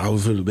vibe out. I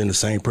would have been the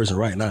same person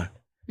right now.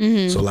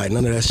 So like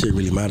none of that shit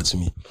really mattered to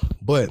me.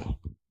 But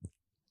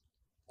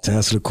to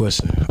answer the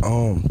question,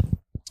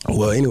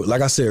 well anyway,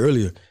 like I said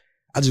earlier,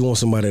 I just want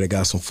somebody that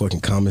got some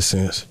fucking common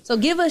sense. So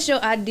give us your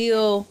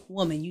ideal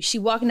woman. She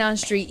walking down the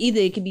street, either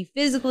it could be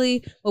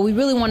physically, but we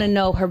really want to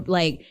know her,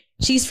 like,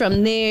 she's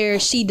from there,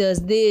 she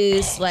does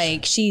this,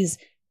 like, she's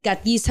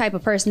got these type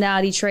of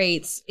personality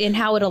traits and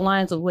how it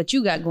aligns with what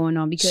you got going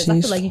on, because I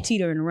feel like you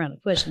teetering around the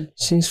question.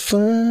 She's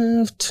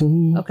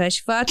 5'2". Okay,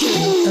 she's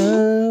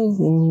 5'2".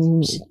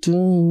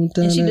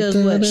 And she does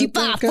what? She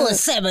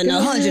 5'7",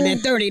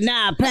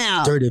 139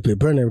 pounds. 30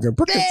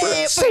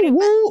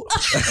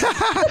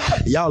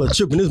 Y'all are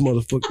tripping this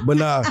motherfucker. But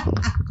nah.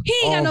 He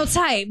ain't got no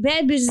type.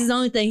 Bad bitch is the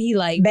only thing he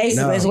like.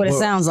 Basically, is what it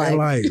sounds like. And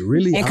like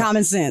really, and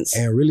common sense.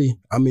 And really,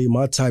 I mean,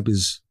 my type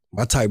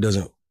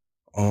doesn't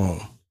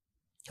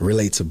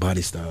relate to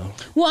body style.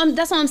 Well,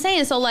 that's what I'm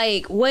saying. So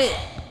like,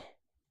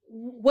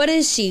 what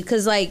is she?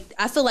 Because like,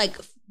 I feel like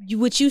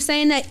what you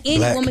saying that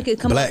any woman could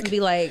come up and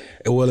be like,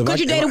 well, could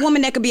you date a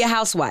woman that could be a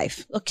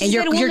housewife? And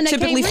you're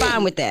typically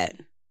fine with that.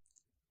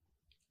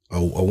 A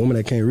woman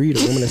that can't read,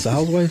 a woman that's a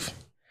housewife.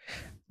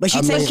 But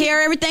she takes care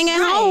of everything at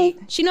home.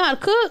 She know how to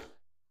cook.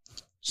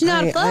 She know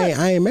how to fuck.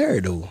 I ain't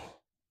married though.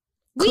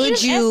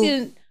 Could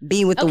you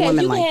be with a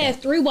woman like that? Okay, you can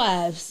have 3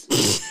 wives.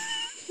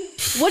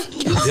 What?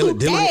 Dealing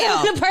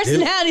the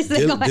personalities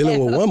they gonna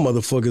dealing have. with one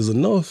motherfucker is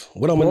enough.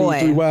 What I'm gonna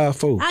need 3 wives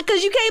for?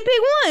 Because you can't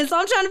pick one, so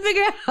I'm trying to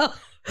figure out.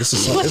 It's a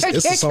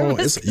song.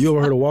 You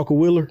ever heard of Walker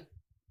Wheeler?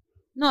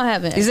 No, I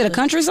haven't. Is it a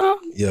country song?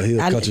 Yeah, he's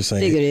a country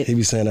singer. He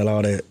be saying that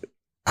all that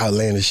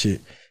outlandish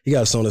shit. He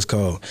got a song that's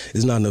called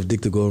 "It's Not Enough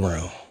Dick to Go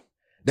Around."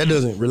 That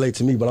doesn't relate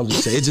to me, but I'm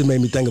just saying it just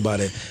made me think about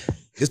it.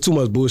 It's too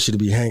much bullshit to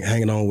be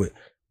hanging on with,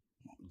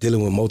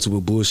 dealing with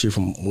multiple bullshit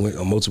from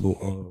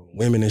multiple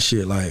women and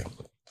shit. Like,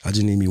 I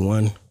just need me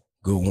one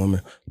good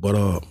woman.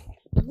 But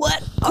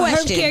what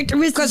question?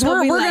 Because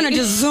we're gonna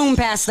just zoom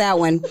past that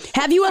one.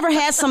 Have you ever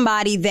had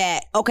somebody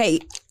that a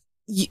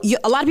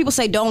lot of people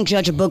say don't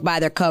judge a book by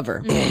their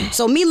cover.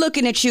 So me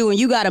looking at you and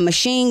you got a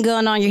machine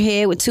gun on your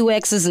head with 2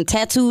 X's and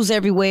tattoos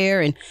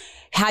everywhere and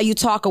how you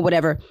talk or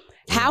whatever.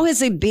 How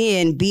has it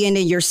been being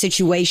in your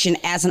situation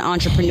as an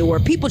entrepreneur?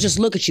 People just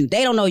look at you.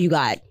 They don't know you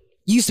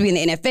used to be in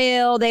the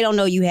NFL. They don't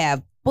know you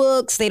have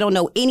books. They don't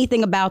know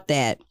anything about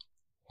that.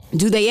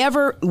 Do they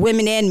ever,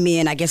 women and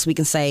men, I guess we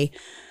can say,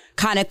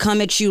 kind of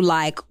come at you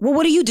like, well,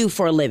 what do you do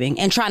for a living?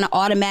 And trying to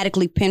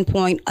automatically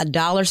pinpoint a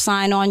dollar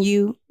sign on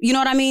you. You know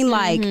what I mean?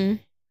 Like,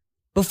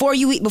 before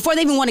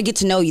they even want to get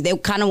to know you, they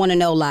kind of want to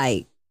know,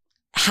 like,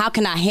 how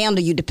can I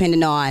handle you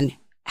depending on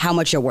how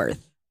much you're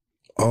worth?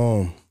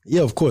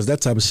 Yeah, of course,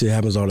 that type of shit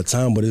happens all the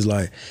time, but it's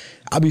like,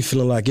 I be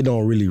feeling like it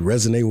don't really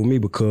resonate with me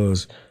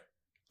because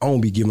I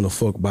don't be giving a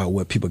fuck about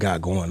what people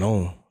got going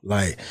on.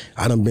 Like,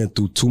 I done been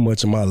through too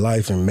much in my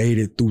life and made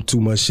it through too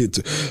much shit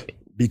to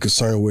be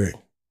concerned with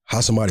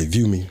how somebody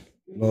view me.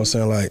 You know what I'm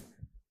saying? Like,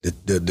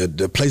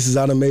 the places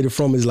I done made it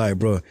from is like,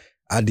 bro,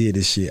 I did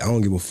this shit. I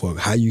don't give a fuck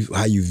how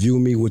you view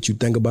me, what you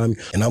think about me,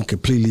 and I'm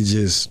completely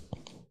just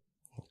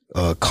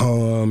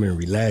calm and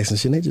relaxed and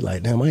shit. And they just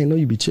like, damn, I didn't know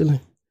you be chilling.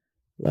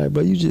 Like,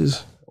 but you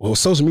just, well,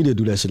 social media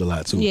do that shit a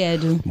lot too. Yeah, I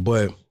do.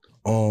 But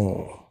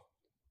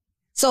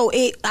so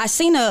I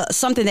seen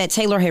something that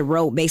Taylor had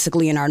wrote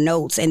basically in our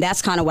notes, and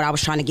that's kind of what I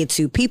was trying to get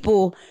to.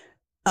 People's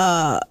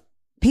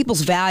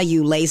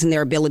value lays in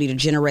their ability to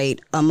generate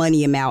a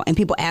money amount, and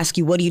people ask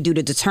you, what do you do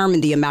to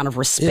determine the amount of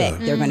respect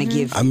they're going to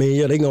give you? I mean,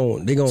 yeah, they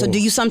gon'. So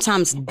do you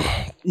sometimes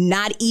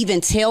not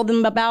even tell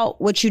them about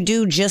what you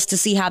do just to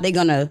see how they're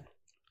going to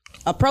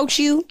approach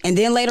you, and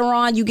then later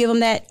on you give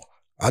them that?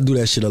 I do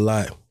that shit a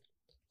lot.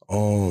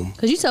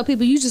 Cause you tell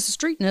people you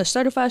just a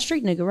certified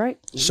street nigga, right?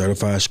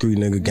 Certified street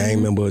nigga,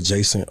 gang member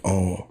adjacent.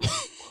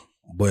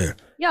 But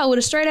y'all with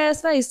a straight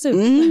ass face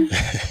too.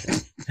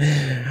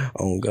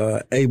 Oh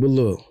God, hey, but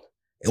look,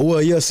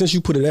 well, yeah, since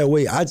you put it that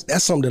way,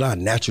 that's something that I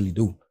naturally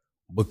do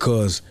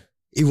because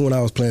even when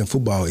I was playing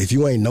football, if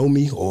you ain't know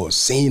me or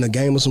seen a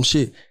game or some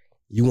shit,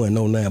 you wouldn't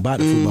know nothing about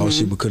the football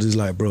shit, because it's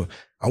like, bro,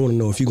 I want to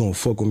know if you gonna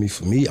fuck with me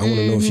for me. I want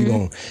to know if you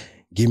gonna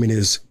give me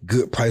this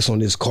good price on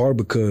this car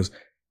because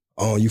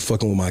you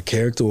fucking with my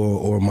character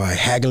or my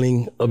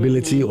haggling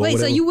ability or Wait,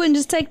 whatever. so you wouldn't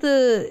just take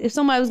if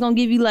somebody was gonna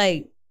give you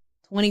like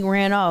 20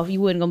 grand off,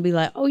 you wouldn't gonna be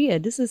like, oh yeah,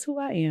 this is who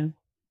I am.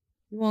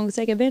 You want to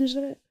take advantage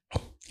of that?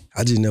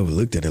 I just never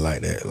looked at it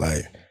like that.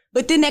 Like,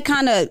 but then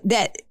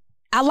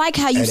I like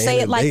how you say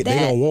it like that. They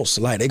don't want,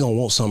 like, they gonna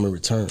want something in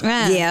return.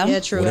 Yeah,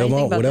 true.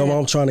 Whatever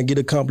I'm trying to get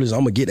accomplished, I'm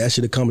gonna get that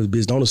shit accomplished,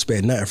 bitch. Don't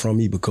expect nothing from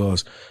me,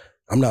 because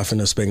I'm not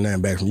finna expect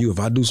nothing back from you. If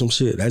I do some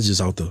shit, that's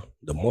just out the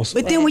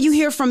muscle. But then when you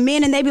hear from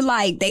men and they be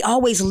like, they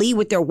always lead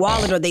with their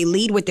wallet or they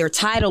lead with their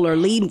title or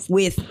lead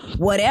with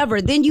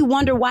whatever, then you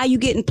wonder why you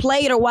getting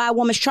played or why a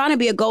woman's trying to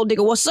be a gold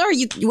digger. Well, sir,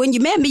 when you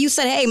met me, you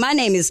said, hey, my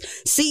name is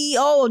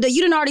CEO.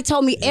 You done already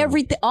told me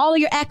everything, all of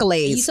your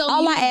accolades.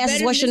 All I asked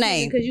is, what's your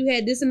name? Because you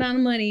had this amount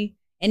of money.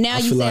 And now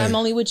you say, I'm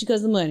only with you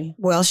because of the money.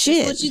 Well,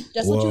 shit.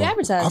 That's what you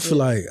advertise. I feel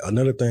like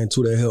another thing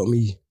too that helped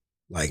me,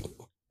 like,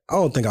 I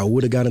don't think I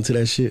would have got into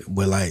that shit,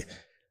 but like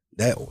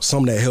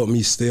something that helped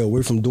me stay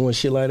away from doing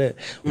shit like that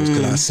was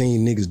because I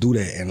seen niggas do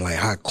that and like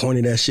how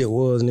corny that shit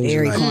was. And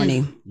very like,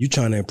 corny. You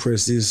trying to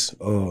impress this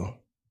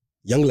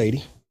young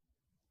lady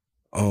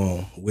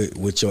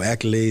with your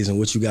accolades and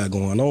what you got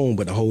going on,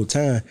 but the whole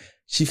time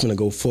she finna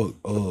go fuck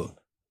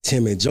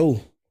Tim and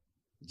Joe.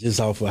 Just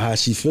off of how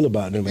she feel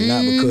about them and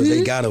not because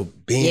they got a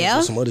Benz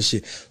or some other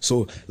shit.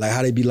 So like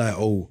how they be like,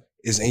 oh,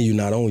 it's in you,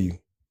 not on you.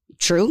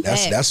 True.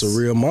 That's a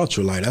real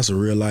mantra. Like that's a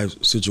real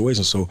life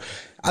situation. So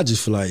I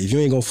just feel like if you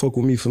ain't gonna fuck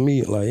with me for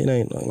me, like it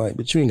ain't like,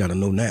 but you ain't gotta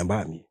know nothing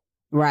about me.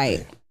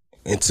 Right.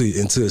 Like,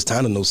 until it's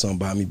time to know something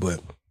about me.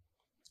 But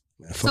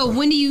man, so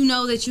when do you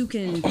know that you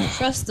can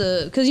trust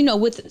because you know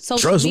with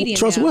social media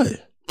trust now,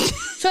 what?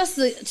 Trust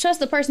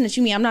the person that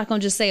you meet. I'm not gonna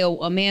just say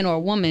a man or a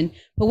woman,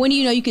 but when do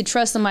you know you could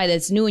trust somebody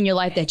that's new in your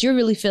life that you're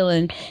really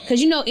feeling?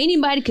 Because you know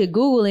anybody could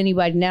Google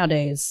anybody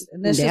nowadays.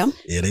 And that's yeah,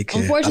 they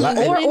can.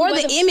 Unfortunately, or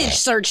the image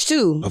search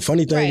too. A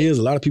funny thing is,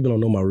 a lot of people don't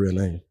know my real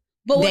name.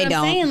 But what I'm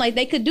saying, like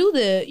they could do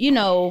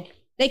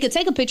they could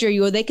take a picture of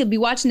you, or they could be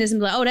watching this and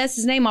be like, oh, that's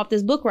his name off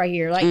this book right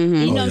here. Like, you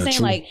know what I'm saying?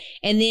 True. Like,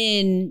 and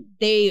then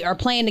they are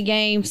playing the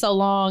game so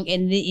long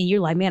and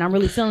you're like, man, I'm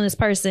really feeling this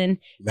person.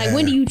 Man. Like,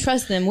 when do you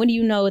trust them? When do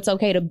you know it's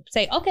okay to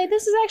say, okay,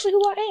 this is actually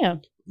who I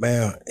am?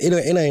 Man,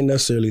 it ain't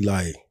necessarily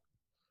like,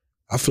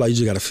 I feel like you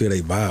just got to feel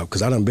their vibe.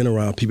 Because I done been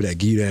around people that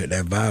give you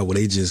that vibe where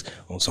they just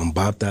on some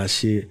bop out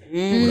shit.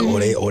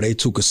 Or they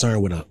too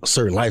concerned with a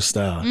certain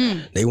lifestyle.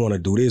 They want to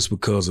do this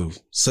because of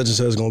such and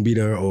such going to be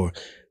there, or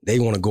they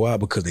want to go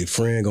out because their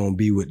friend gonna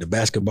be with the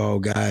basketball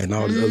guy and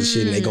all this other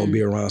shit, and they gonna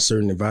be around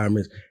certain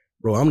environments.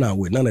 Bro, I'm not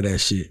with none of that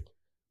shit.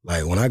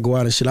 Like when I go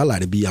out and shit, I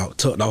like to be out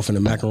tucked off in the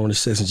macaroni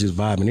sets and just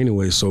vibing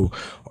anyway. So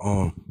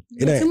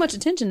it ain't too much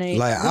attention. Ain't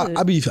like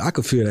I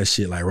could feel that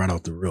shit like right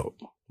off the rip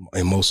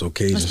in most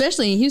occasions.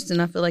 Especially in Houston,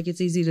 I feel like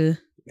it's easy to.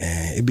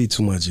 Man, it be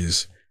too much.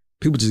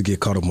 People just get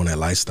caught up on that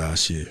lifestyle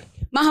shit.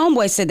 My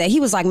homeboy said that. He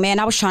was like, man,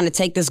 I was trying to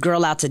take this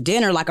girl out to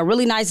dinner, like a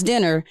really nice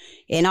dinner.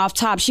 And off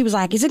top, she was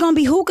like, is it going to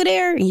be hookah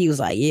there? And he was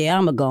like, yeah,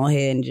 I'm going to go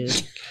ahead and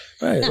just.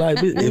 Right, like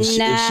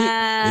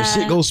if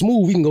shit goes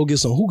smooth, we can go get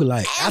some hookah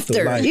like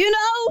after like, you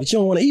know? But you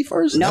don't want to eat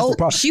first? No,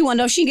 she want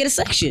to know she can get a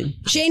section.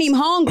 She ain't even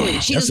hungry.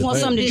 She just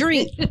wants something to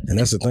drink. And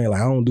that's the thing, like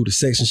I don't do the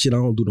section shit. I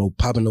don't do no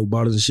popping no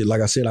bottles and shit.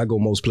 Like I said, I go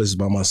most places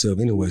by myself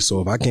anyway.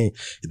 So if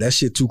that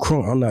shit too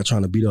crunk, I'm not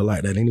trying to beat her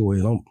like that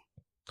anyway.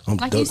 I'm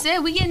like you said,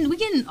 we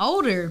getting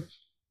older.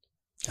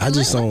 I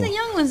just don't. Let the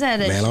young ones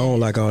at it. Man, I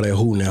don't like all that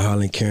hooting and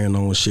hollering, carrying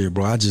on shit,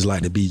 bro. I just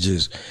like to be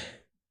just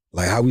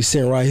like how we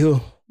sitting right here.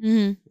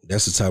 Mm-hmm.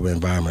 That's the type of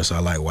environment I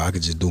like, where I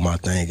could just do my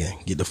thing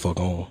and get the fuck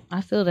on.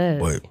 I feel that.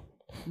 But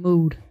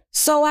mood.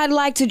 So I'd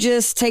like to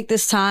just take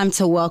this time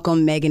to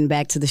welcome Megan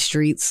back to the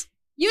streets.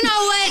 You know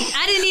what?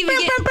 I didn't even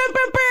get.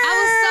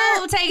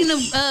 I was so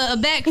taken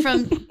aback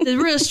from the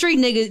real street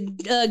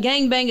nigga,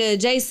 gangbanger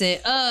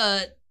adjacent.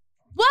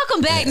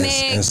 Welcome back,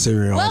 Meg. And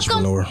serial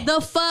entrepreneur. Welcome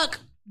the fuck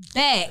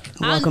back.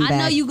 Welcome back. I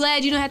know you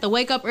glad you don't have to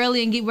wake up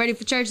early and get ready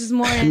for church this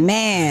morning.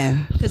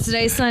 Man. Because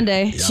today's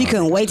Sunday. She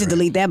couldn't wait to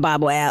delete that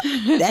Bible app.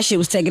 That shit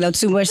was taking up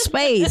too much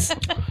space.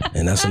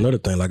 And that's another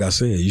thing. Like I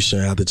said, you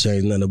shouldn't have to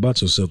change nothing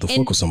about yourself to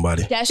fuck with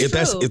somebody. That's true.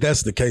 If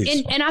that's the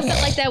case. And I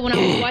felt like that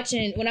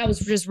when I was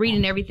just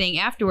reading everything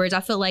afterwards.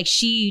 I felt like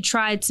she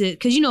tried to,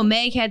 because you know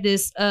Meg had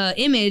this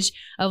image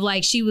of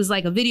like she was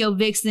like a video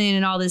vixen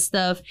and all this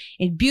stuff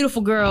and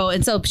beautiful girl.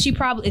 And so she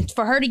probably,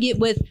 for her to get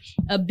with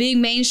a big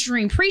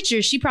mainstream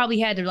preacher, she probably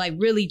had to like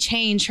really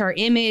change her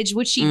image,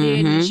 which she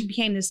did. And she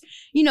became this,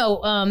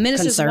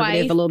 minister's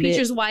wife,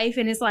 preacher's wife.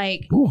 And it's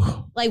like,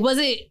 was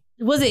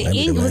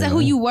that who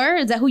you were?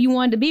 Is that who you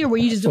wanted to be? Or were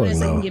you just doing that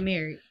so you can get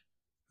married?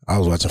 I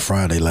was watching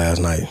Friday last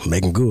night,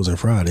 making goods on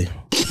Friday.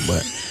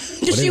 But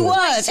she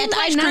was at the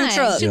ice cream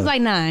truck. She was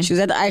like 9. She was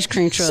at the ice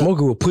cream truck.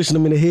 Smoker was pushing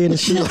them in the head and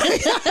shit.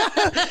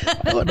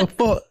 What the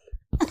fuck?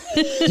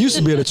 Used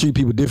to be able to treat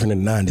people different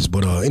in the 90s,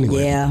 but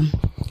anyway. Yeah,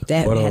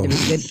 that had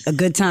to be a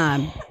good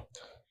time.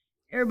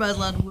 Everybody's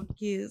allowed to whoop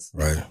kids.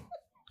 Right.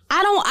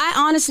 I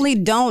honestly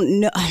don't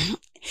know.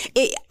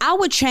 I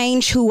would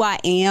change who I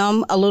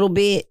am a little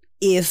bit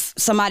if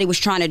somebody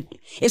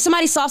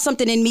saw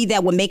something in me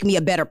that would make me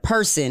a better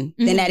person,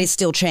 then that is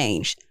still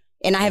change.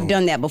 And I have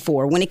done that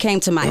before. When it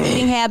came to my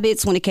eating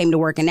habits, when it came to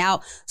working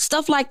out,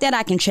 stuff like that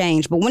I can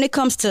change. But when it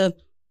comes to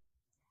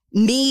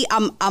me,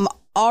 I'm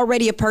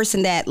already a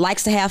person that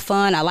likes to have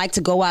fun. I like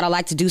to go out. I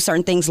like to do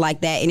certain things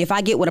like that. And if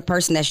I get with a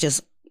person that's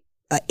just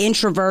an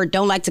introvert,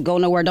 don't like to go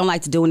nowhere, don't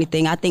like to do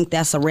anything, I think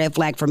that's a red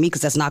flag for me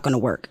because that's not going to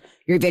work.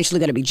 You're eventually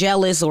going to be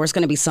jealous or it's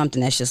going to be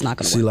something that's just not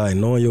going to work. See, like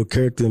knowing your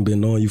character and been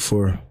knowing you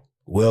for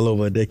well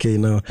over a decade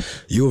now,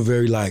 you're a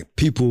very like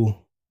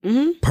people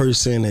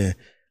person and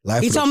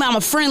life. He told me I'm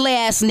a friendly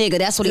ass nigga.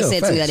 That's what he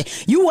said to me that day.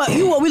 You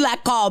what we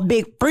like call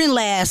big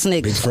friendly ass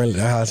nigga. Big friendly,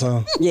 that's how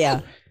it sound?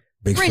 Yeah.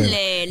 Big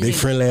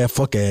friendly ass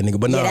fuck ass nigga.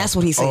 But yeah, that's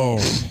what he said.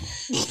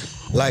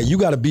 Like you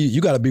gotta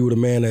be with a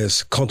man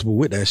that's comfortable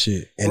with that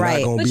shit. And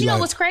right. not gonna but be you know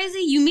like, what's crazy?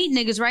 You meet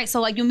niggas, right?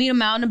 So like you meet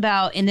them out and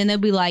about and then they'll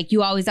be like,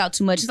 you always out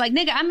too much. It's like,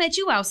 nigga, I met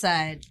you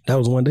outside. that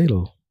was one day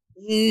though.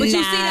 But you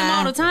see them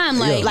all the time.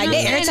 Like, Yeah. Like you know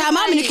every what time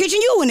I'm in the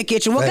kitchen, you in the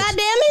kitchen. Well, Facts.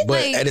 goddamn it.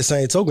 But Like- at the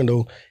same token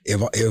though,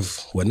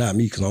 well not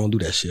me, cause I don't do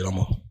that shit.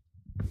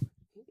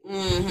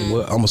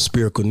 I'm a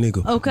spiritual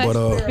nigga. Okay,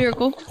 But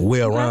spherical.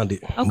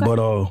 well-rounded. Okay. But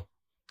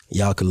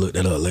y'all could look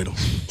that up later.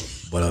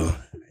 But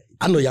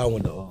I know y'all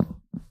went to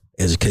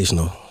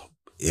educational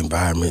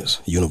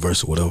environments,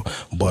 university, whatever.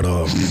 But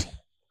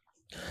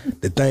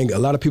the thing, a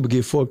lot of people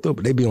get fucked up,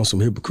 but they be on some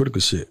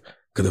hypocritical shit.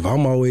 Cause if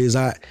I'm always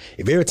out,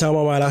 if every time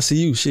I'm out I see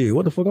you, shit,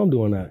 what the fuck I'm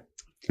doing now?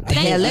 I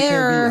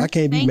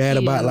can't be Thank mad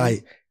you. about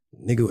like,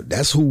 nigga,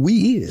 that's who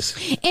we is.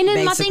 And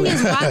then my thing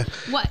Basically. is,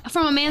 why,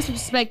 from a man's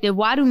perspective,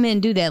 why do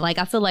men do that? Like,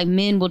 I feel like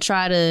men will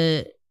try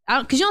to,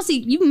 because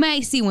you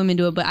may see women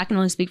do it, but I can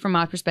only speak from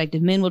my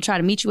perspective. Men will try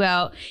to meet you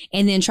out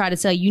and then try to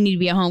tell you need to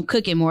be at home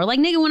cooking more. Like,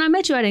 nigga, when I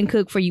met you, I didn't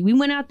cook for you. We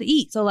went out to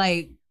eat. So,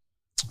 like,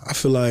 I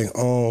feel like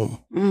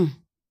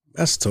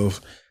that's tough.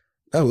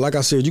 Like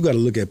I said, you got to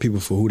look at people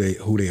for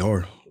who they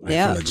are. Like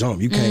Yeah. from the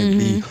jump, you can't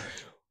be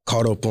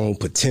caught up on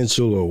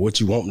potential or what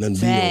you want them to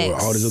be or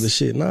Facts. all this other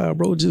shit. Nah,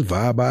 bro, just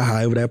vibe out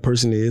however that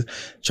person is.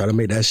 Try to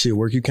make that shit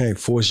work. You can't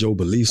force your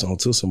beliefs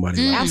onto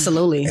somebody. Like,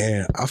 Absolutely.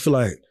 and I feel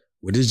like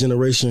with this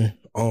generation,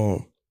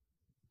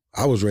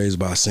 I was raised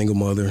by a single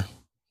mother,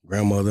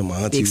 grandmother, my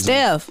auntie. Big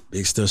Steph.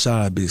 Big Steph,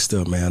 shout out Big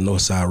Steph, man.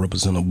 North Side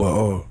representative.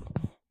 But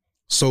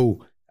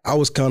so I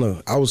was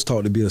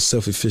taught to be a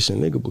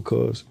self-efficient nigga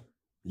because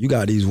you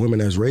got these women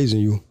that's raising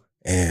you,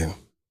 and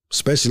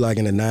especially like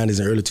in the 90s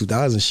and early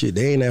 2000s shit,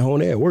 they ain't at home,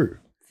 they at work.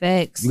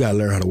 facts. You gotta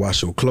learn how to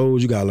wash your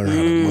clothes, you gotta learn how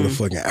to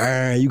motherfucking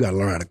iron, you gotta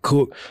learn how to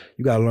cook,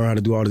 you gotta learn how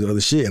to do all this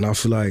other shit. And I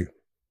feel like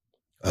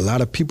a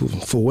lot of people,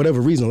 for whatever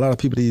reason, a lot of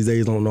people these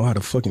days don't know how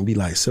to fucking be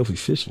like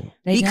self-efficient.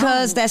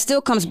 Because that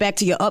still comes back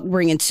to your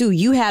upbringing too.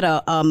 You had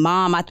a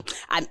mom,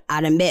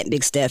 I done met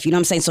Big Steph, you know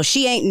what I'm saying? So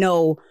she ain't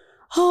no,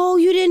 oh,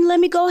 you didn't let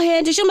me go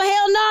ahead. She's like,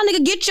 hell no,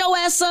 nigga, get your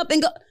ass up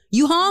and go.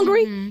 You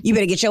hungry? You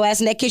better get your ass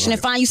in that kitchen and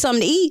find you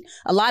something to eat.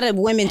 A lot of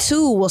women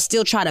too will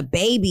still try to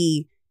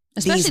baby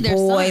Especially these their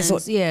boys.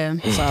 sons. Yeah.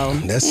 So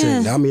That's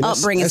it. I mean,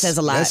 upbringing says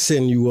a lot. That's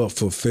setting you up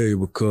for failure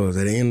because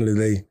at the end of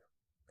the day,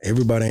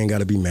 everybody ain't got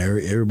to be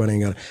married. Everybody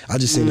ain't got. I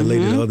just seen a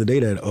lady the other day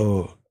that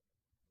the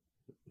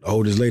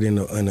oldest lady in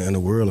the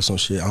world or some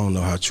shit. I don't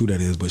know how true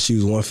that is, but she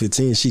was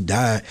 115. She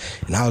died,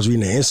 and I was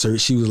reading the insert.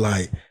 She was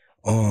like,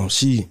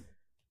 she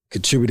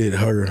contributed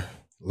her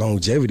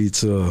longevity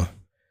to.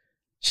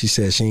 She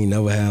said she ain't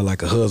never had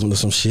like a husband or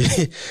some shit.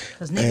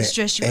 Because niggas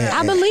stress you out.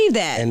 I believe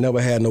that. And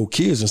never had no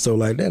kids and stuff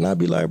like that. And I'd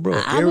be like, bro,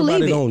 I everybody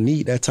believe it. don't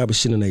need that type of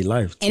shit in their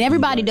life. And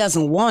everybody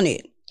doesn't want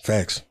it.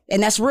 Facts.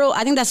 And that's real.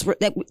 I think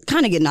that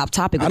kind of getting off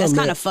topic, but I that's done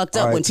kind met- of fucked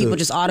all up right, when people too.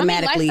 just I mean,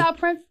 automatically.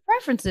 lifestyle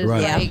preferences.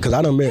 Right. Like, Because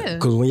I done met, yeah.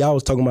 because when y'all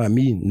was talking about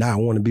me not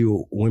wanting to be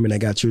with women that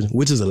got children,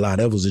 which is a lie,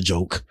 that was a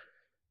joke.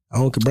 I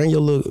don't bring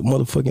your little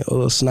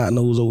motherfucking snot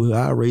nose over here.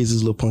 I'll raise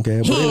his little punk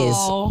ass. But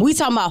His. We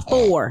talking about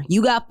 4.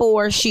 You got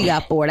 4, she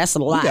got 4. That's a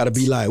lot. we gotta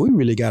be like, we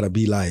really gotta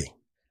be like,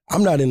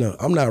 I'm not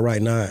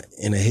right now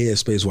in a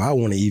headspace where I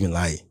want to even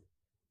like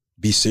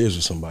be serious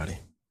with somebody.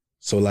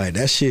 So like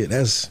that shit,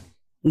 that's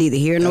Neither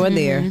here nor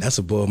there. that's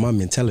above my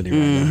mentality right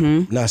now.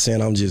 I'm not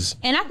saying I'm just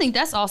And I think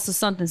that's also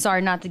something,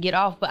 sorry not to get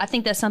off, but I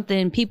think that's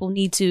something people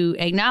need to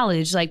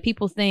acknowledge. Like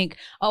people think,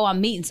 oh, I'm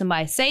meeting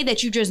somebody. Say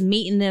that you're just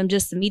meeting them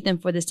just to meet them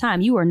for this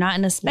time. You are not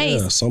in a space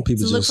yeah, some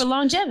people to look just for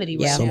longevity.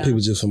 Right some now. people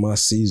just for my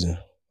season.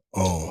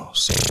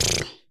 So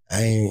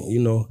I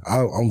ain't,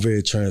 I'm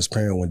very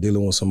transparent when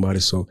dealing with somebody.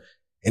 So,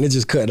 and it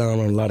just cut down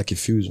on a lot of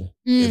confusion.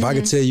 If I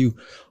could tell you,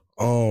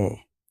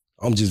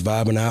 I'm just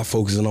vibing out,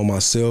 focusing on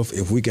myself.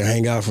 If we can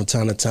hang out from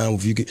time to time,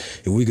 if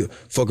we could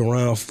fuck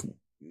around from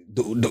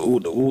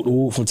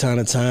time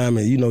to time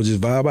and,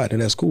 just vibe out, then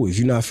that's cool. If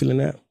you're not feeling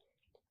that,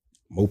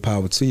 more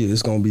power to you.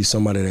 It's going to be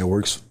somebody that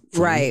works for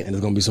me, Right. and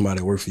it's going to be somebody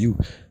that works for you.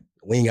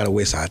 We ain't got to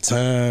waste our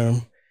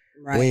time.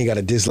 Right. We ain't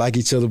gotta dislike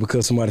each other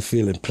because somebody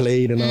feeling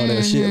played and all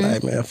that shit.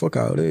 Like, man, fuck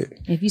all that.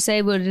 If you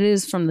say what it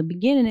is from the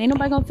beginning, ain't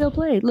nobody gonna feel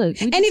played.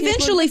 Look, And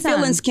eventually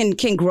feelings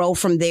can grow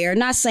from there.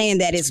 Not saying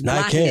that it's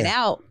blocking it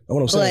out. That's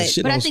what I'm saying.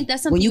 Shit But I think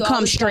that's something when you come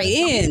always straight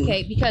in.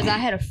 Because I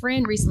had a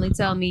friend recently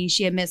tell me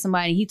she had met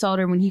somebody and he told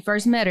her when he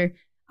first met her,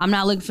 I'm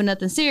not looking for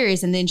nothing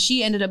serious. And then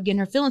she ended up getting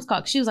her feelings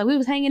caught. She was like, we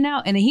was hanging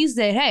out. And then he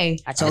said, hey,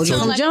 I told you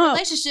from like jump. a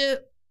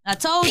relationship. I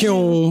told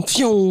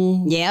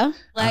you. Yeah.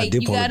 Like,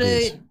 you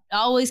gotta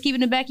always keep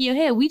in the back of your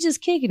head. We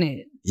just kicking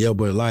it. Yeah,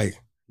 but like,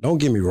 don't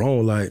get me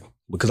wrong, like,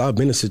 because I've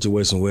been in a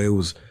situation where it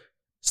was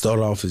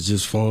started off as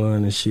just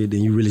fun and shit,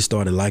 then you really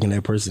started liking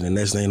that person, and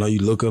next thing you know, you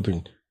look up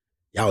and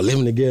y'all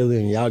living together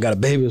and y'all got a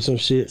baby or some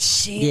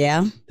shit.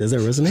 Yeah. Does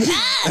that resonate?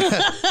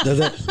 Does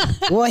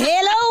that? Well,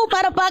 hello,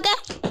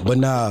 motherfucker. But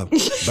nah,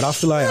 but I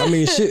feel like, I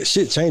mean,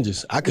 shit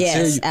changes. I can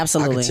tell you,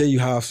 absolutely. I can tell you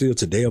how I feel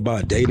today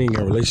about dating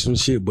and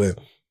relationship, but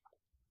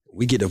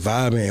we get the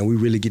vibing and we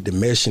really get the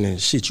meshing and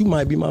shit, you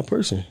might be my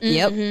person.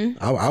 Yep.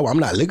 I'm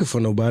not looking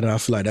for nobody. I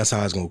feel like that's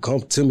how it's gonna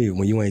come to me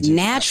when you ain't just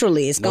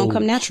naturally. It's gonna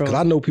come natural. Cause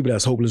I know people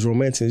that's hopeless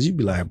romantics. You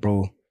be like,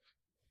 bro,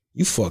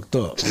 you fucked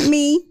up.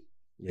 Me.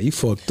 Yeah, you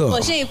fucked up.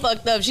 Well, she ain't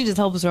fucked up. She just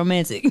hopeless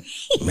romantic.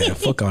 Man,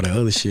 fuck all that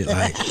other shit.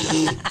 Like,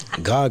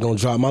 God gonna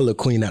drop my little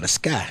queen out of the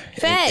sky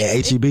Fact.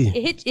 at HEB.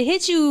 It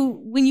hit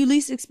you when you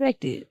least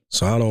expect it.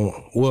 So I don't,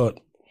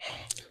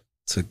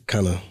 to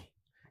kind of,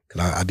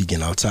 cause I be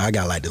getting outside. I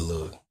got like the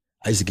look.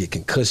 I used to get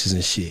concussions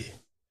and shit.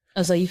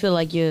 Oh, so you feel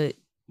like your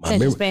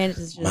attention span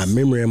is just... My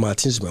memory and my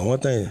attention span. One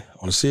thing,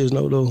 on a serious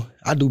note though,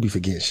 I do be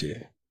forgetting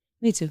shit.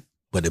 Me too.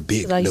 But the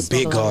big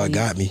God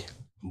got me.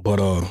 But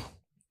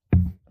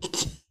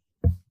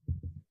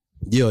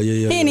yeah.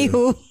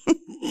 Anywho.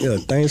 Yeah,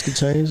 things could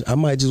change. I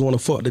might just want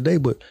to fuck today,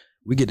 but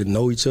we get to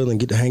know each other and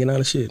get to hanging out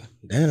and shit.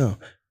 Damn,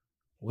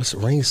 what's the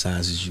ring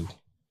size is you?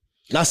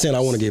 Not saying I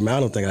want to get married. I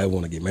don't think I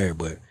want to get married,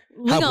 but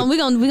we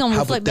gonna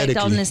reflect back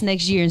on this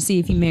next year and see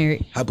if you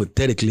married.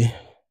 Hypothetically.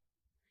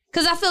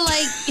 Cause I feel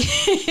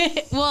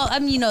like, well, I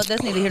mean,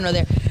 that's neither here nor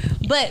there.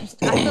 But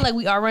I feel like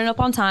we are running up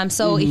on time.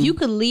 So if you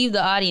could leave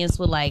the audience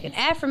with like an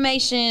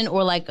affirmation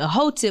or like a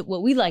hoe tip,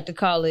 what we like to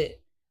call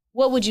it,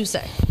 what would you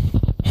say?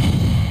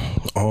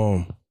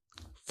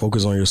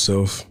 Focus on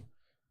yourself.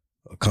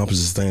 Accomplish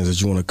the things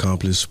that you want to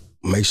accomplish.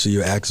 Make sure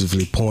you're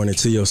actively pouring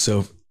into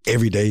yourself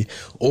every day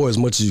or as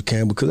much as you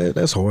can, because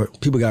that's hard.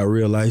 People got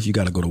real life. You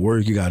got to go to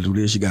work. You got to do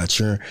this. You got to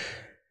churn.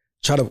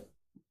 Try to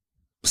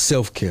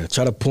self-care.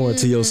 Try to pour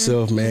into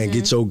yourself, man.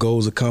 Get your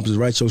goals accomplished.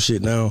 Write your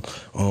shit down.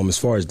 As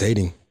far as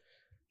dating,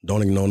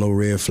 don't ignore no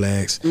red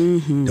flags.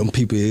 Them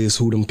people is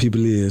who them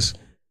people is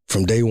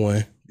from day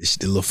one.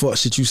 The little fuck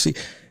shit you see.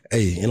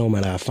 Hey, it don't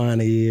matter how fine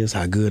they is,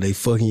 how good they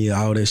fucking you,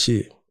 all that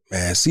shit.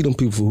 Man, see them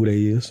people for who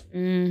they is.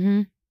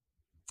 You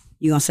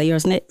gonna say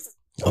yours next?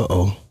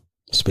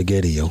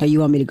 Spaghetti-o. Or you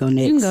want me to go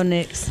next? You can go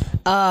next.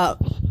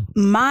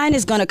 Mine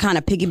is gonna kind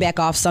of piggyback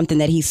off something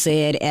that he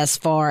said as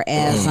far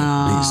as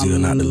big still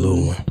not the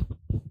little one.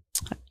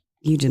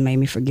 You just made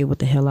me forget what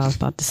the hell I was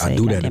about to say. I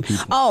do that to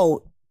people.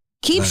 Oh,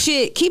 keep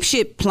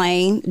shit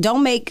plain.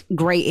 Don't make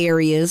gray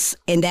areas,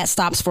 and that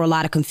stops for a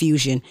lot of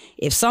confusion.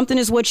 If something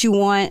is what you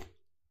want,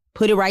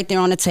 put it right there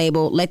on the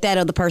table. Let that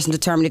other person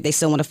determine if they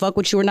still want to fuck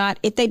with you or not.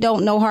 If they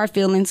don't, no hard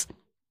feelings.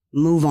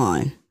 Move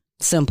on.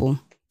 Simple.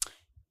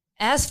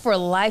 As for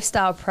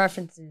lifestyle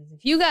preferences,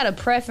 if you got a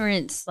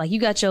preference, like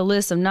you got your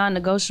list of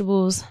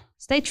non-negotiables,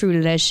 stay true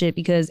to that shit,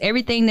 because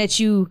everything that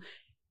you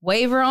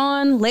waver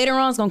on later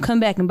on is gonna come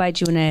back and bite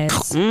you in the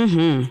ass.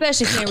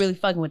 Especially if you ain't really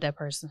fucking with that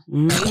person.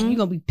 Like, you're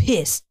gonna be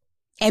pissed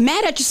and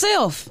mad at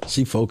yourself.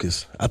 She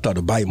focused. I thought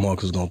the bite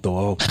mark was gonna throw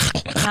off.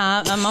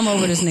 I'm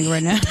over this nigga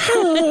right now.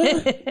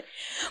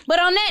 But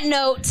on that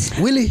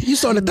note, Willie, you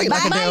starting to think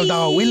like a damn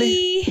dog,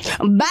 Willie.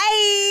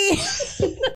 Bye.